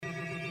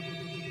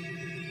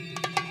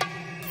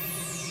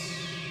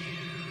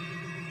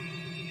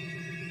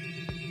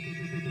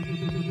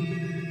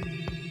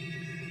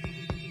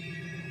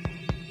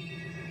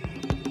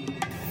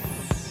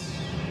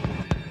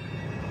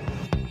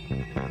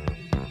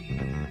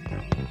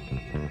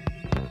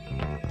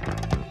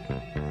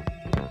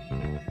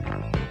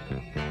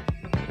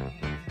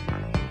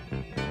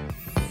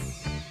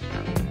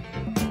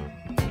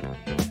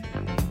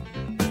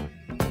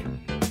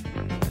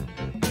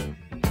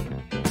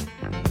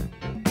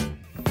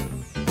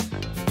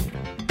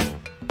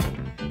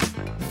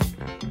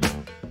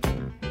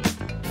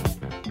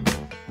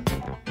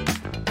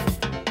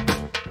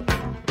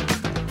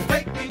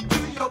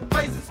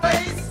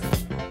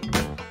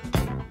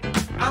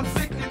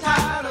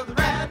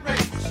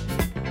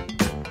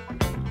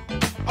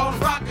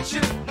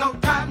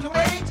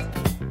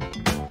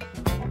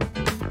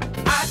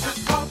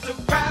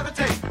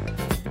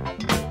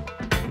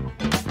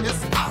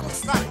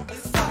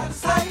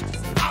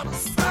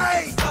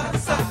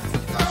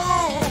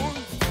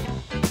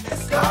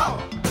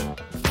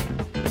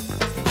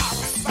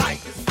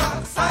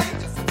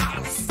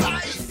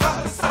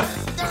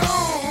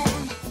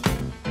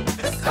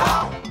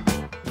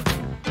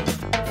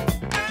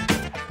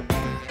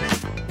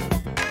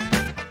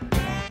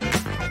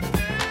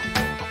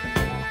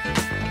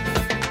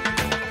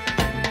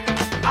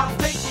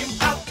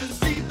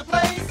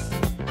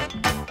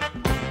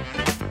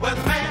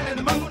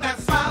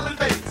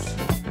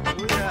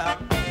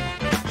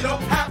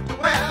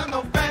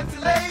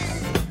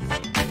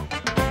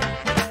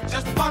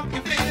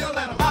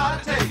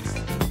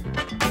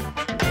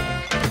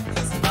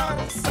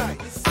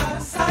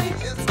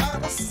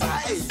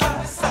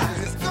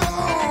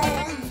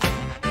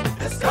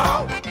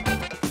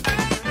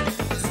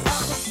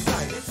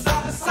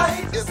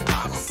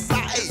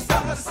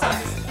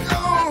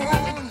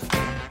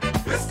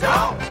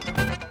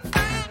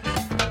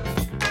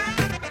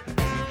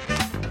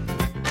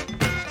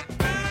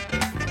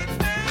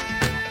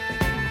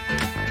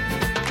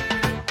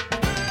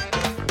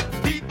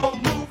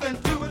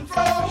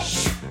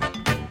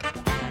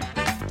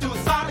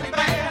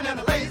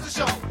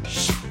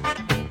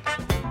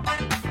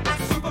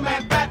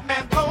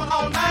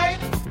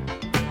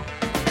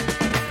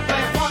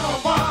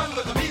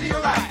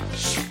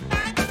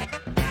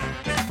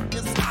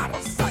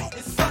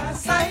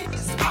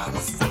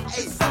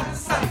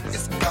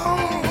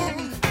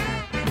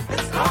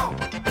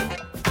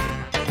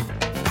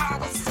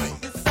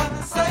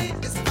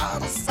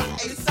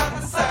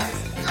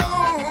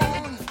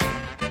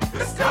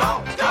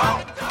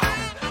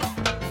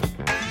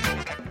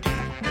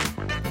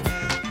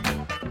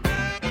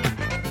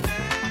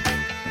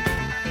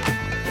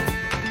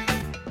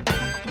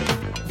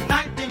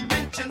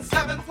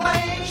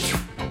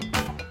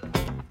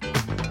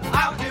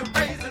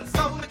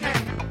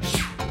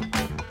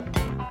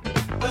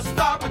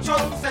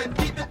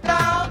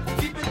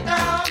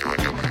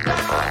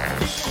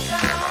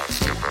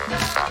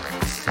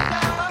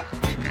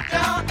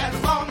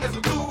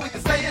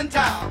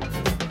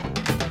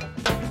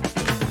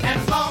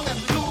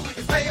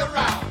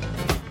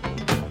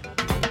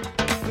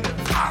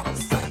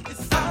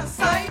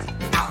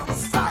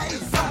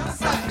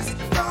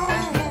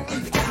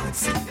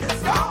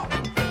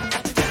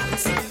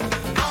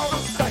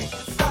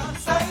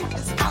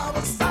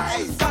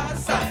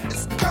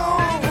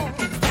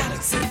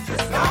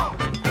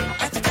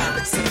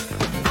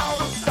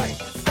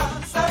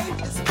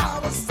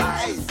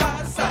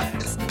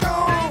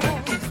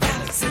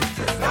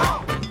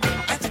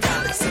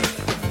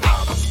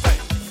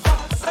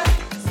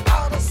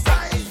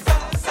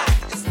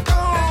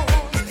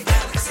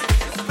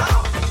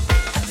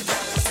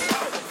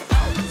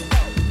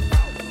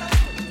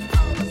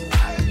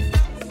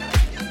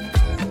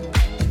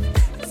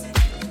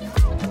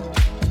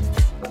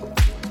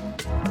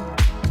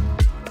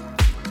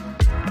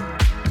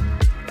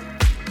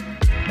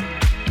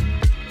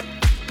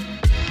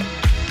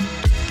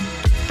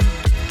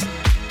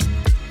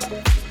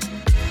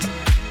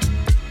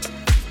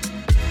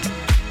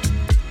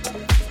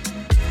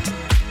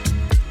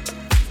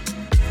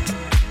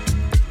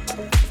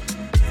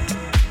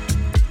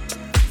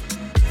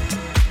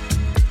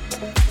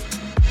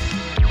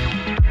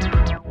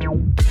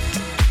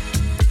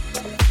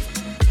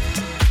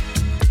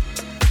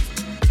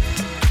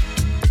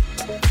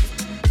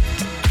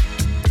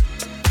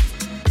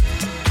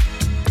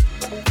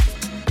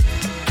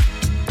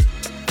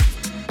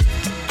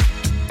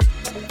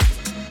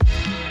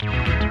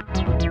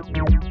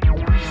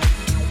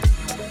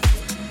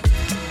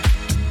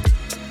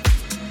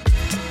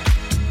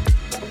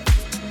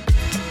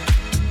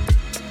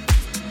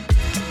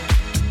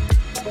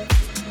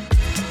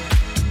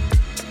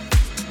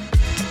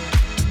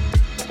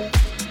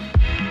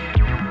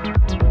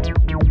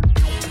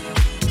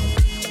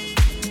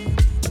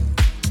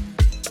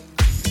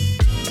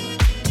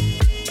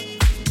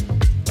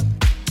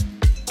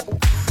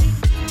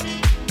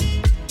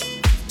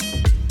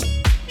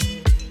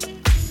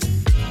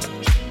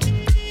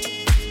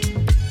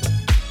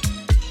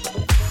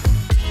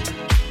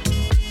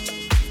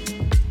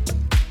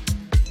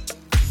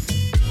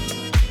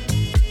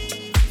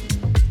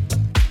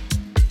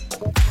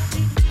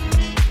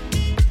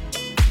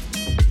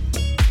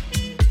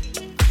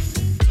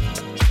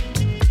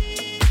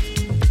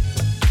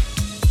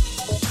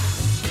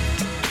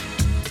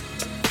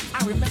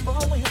remember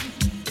when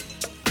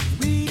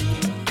we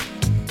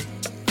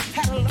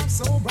had a love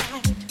so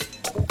bright.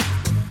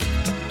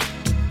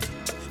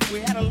 We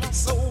had a love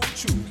so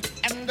true.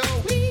 And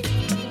we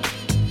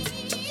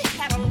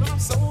had a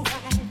love so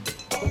right.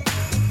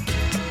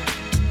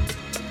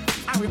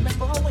 I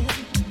remember when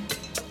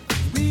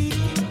we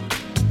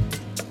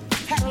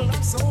had a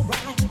love so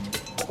bright.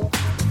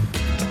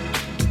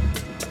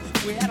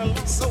 We had a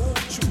love so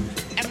true.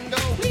 And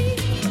we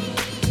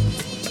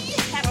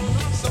had a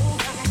love so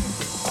right.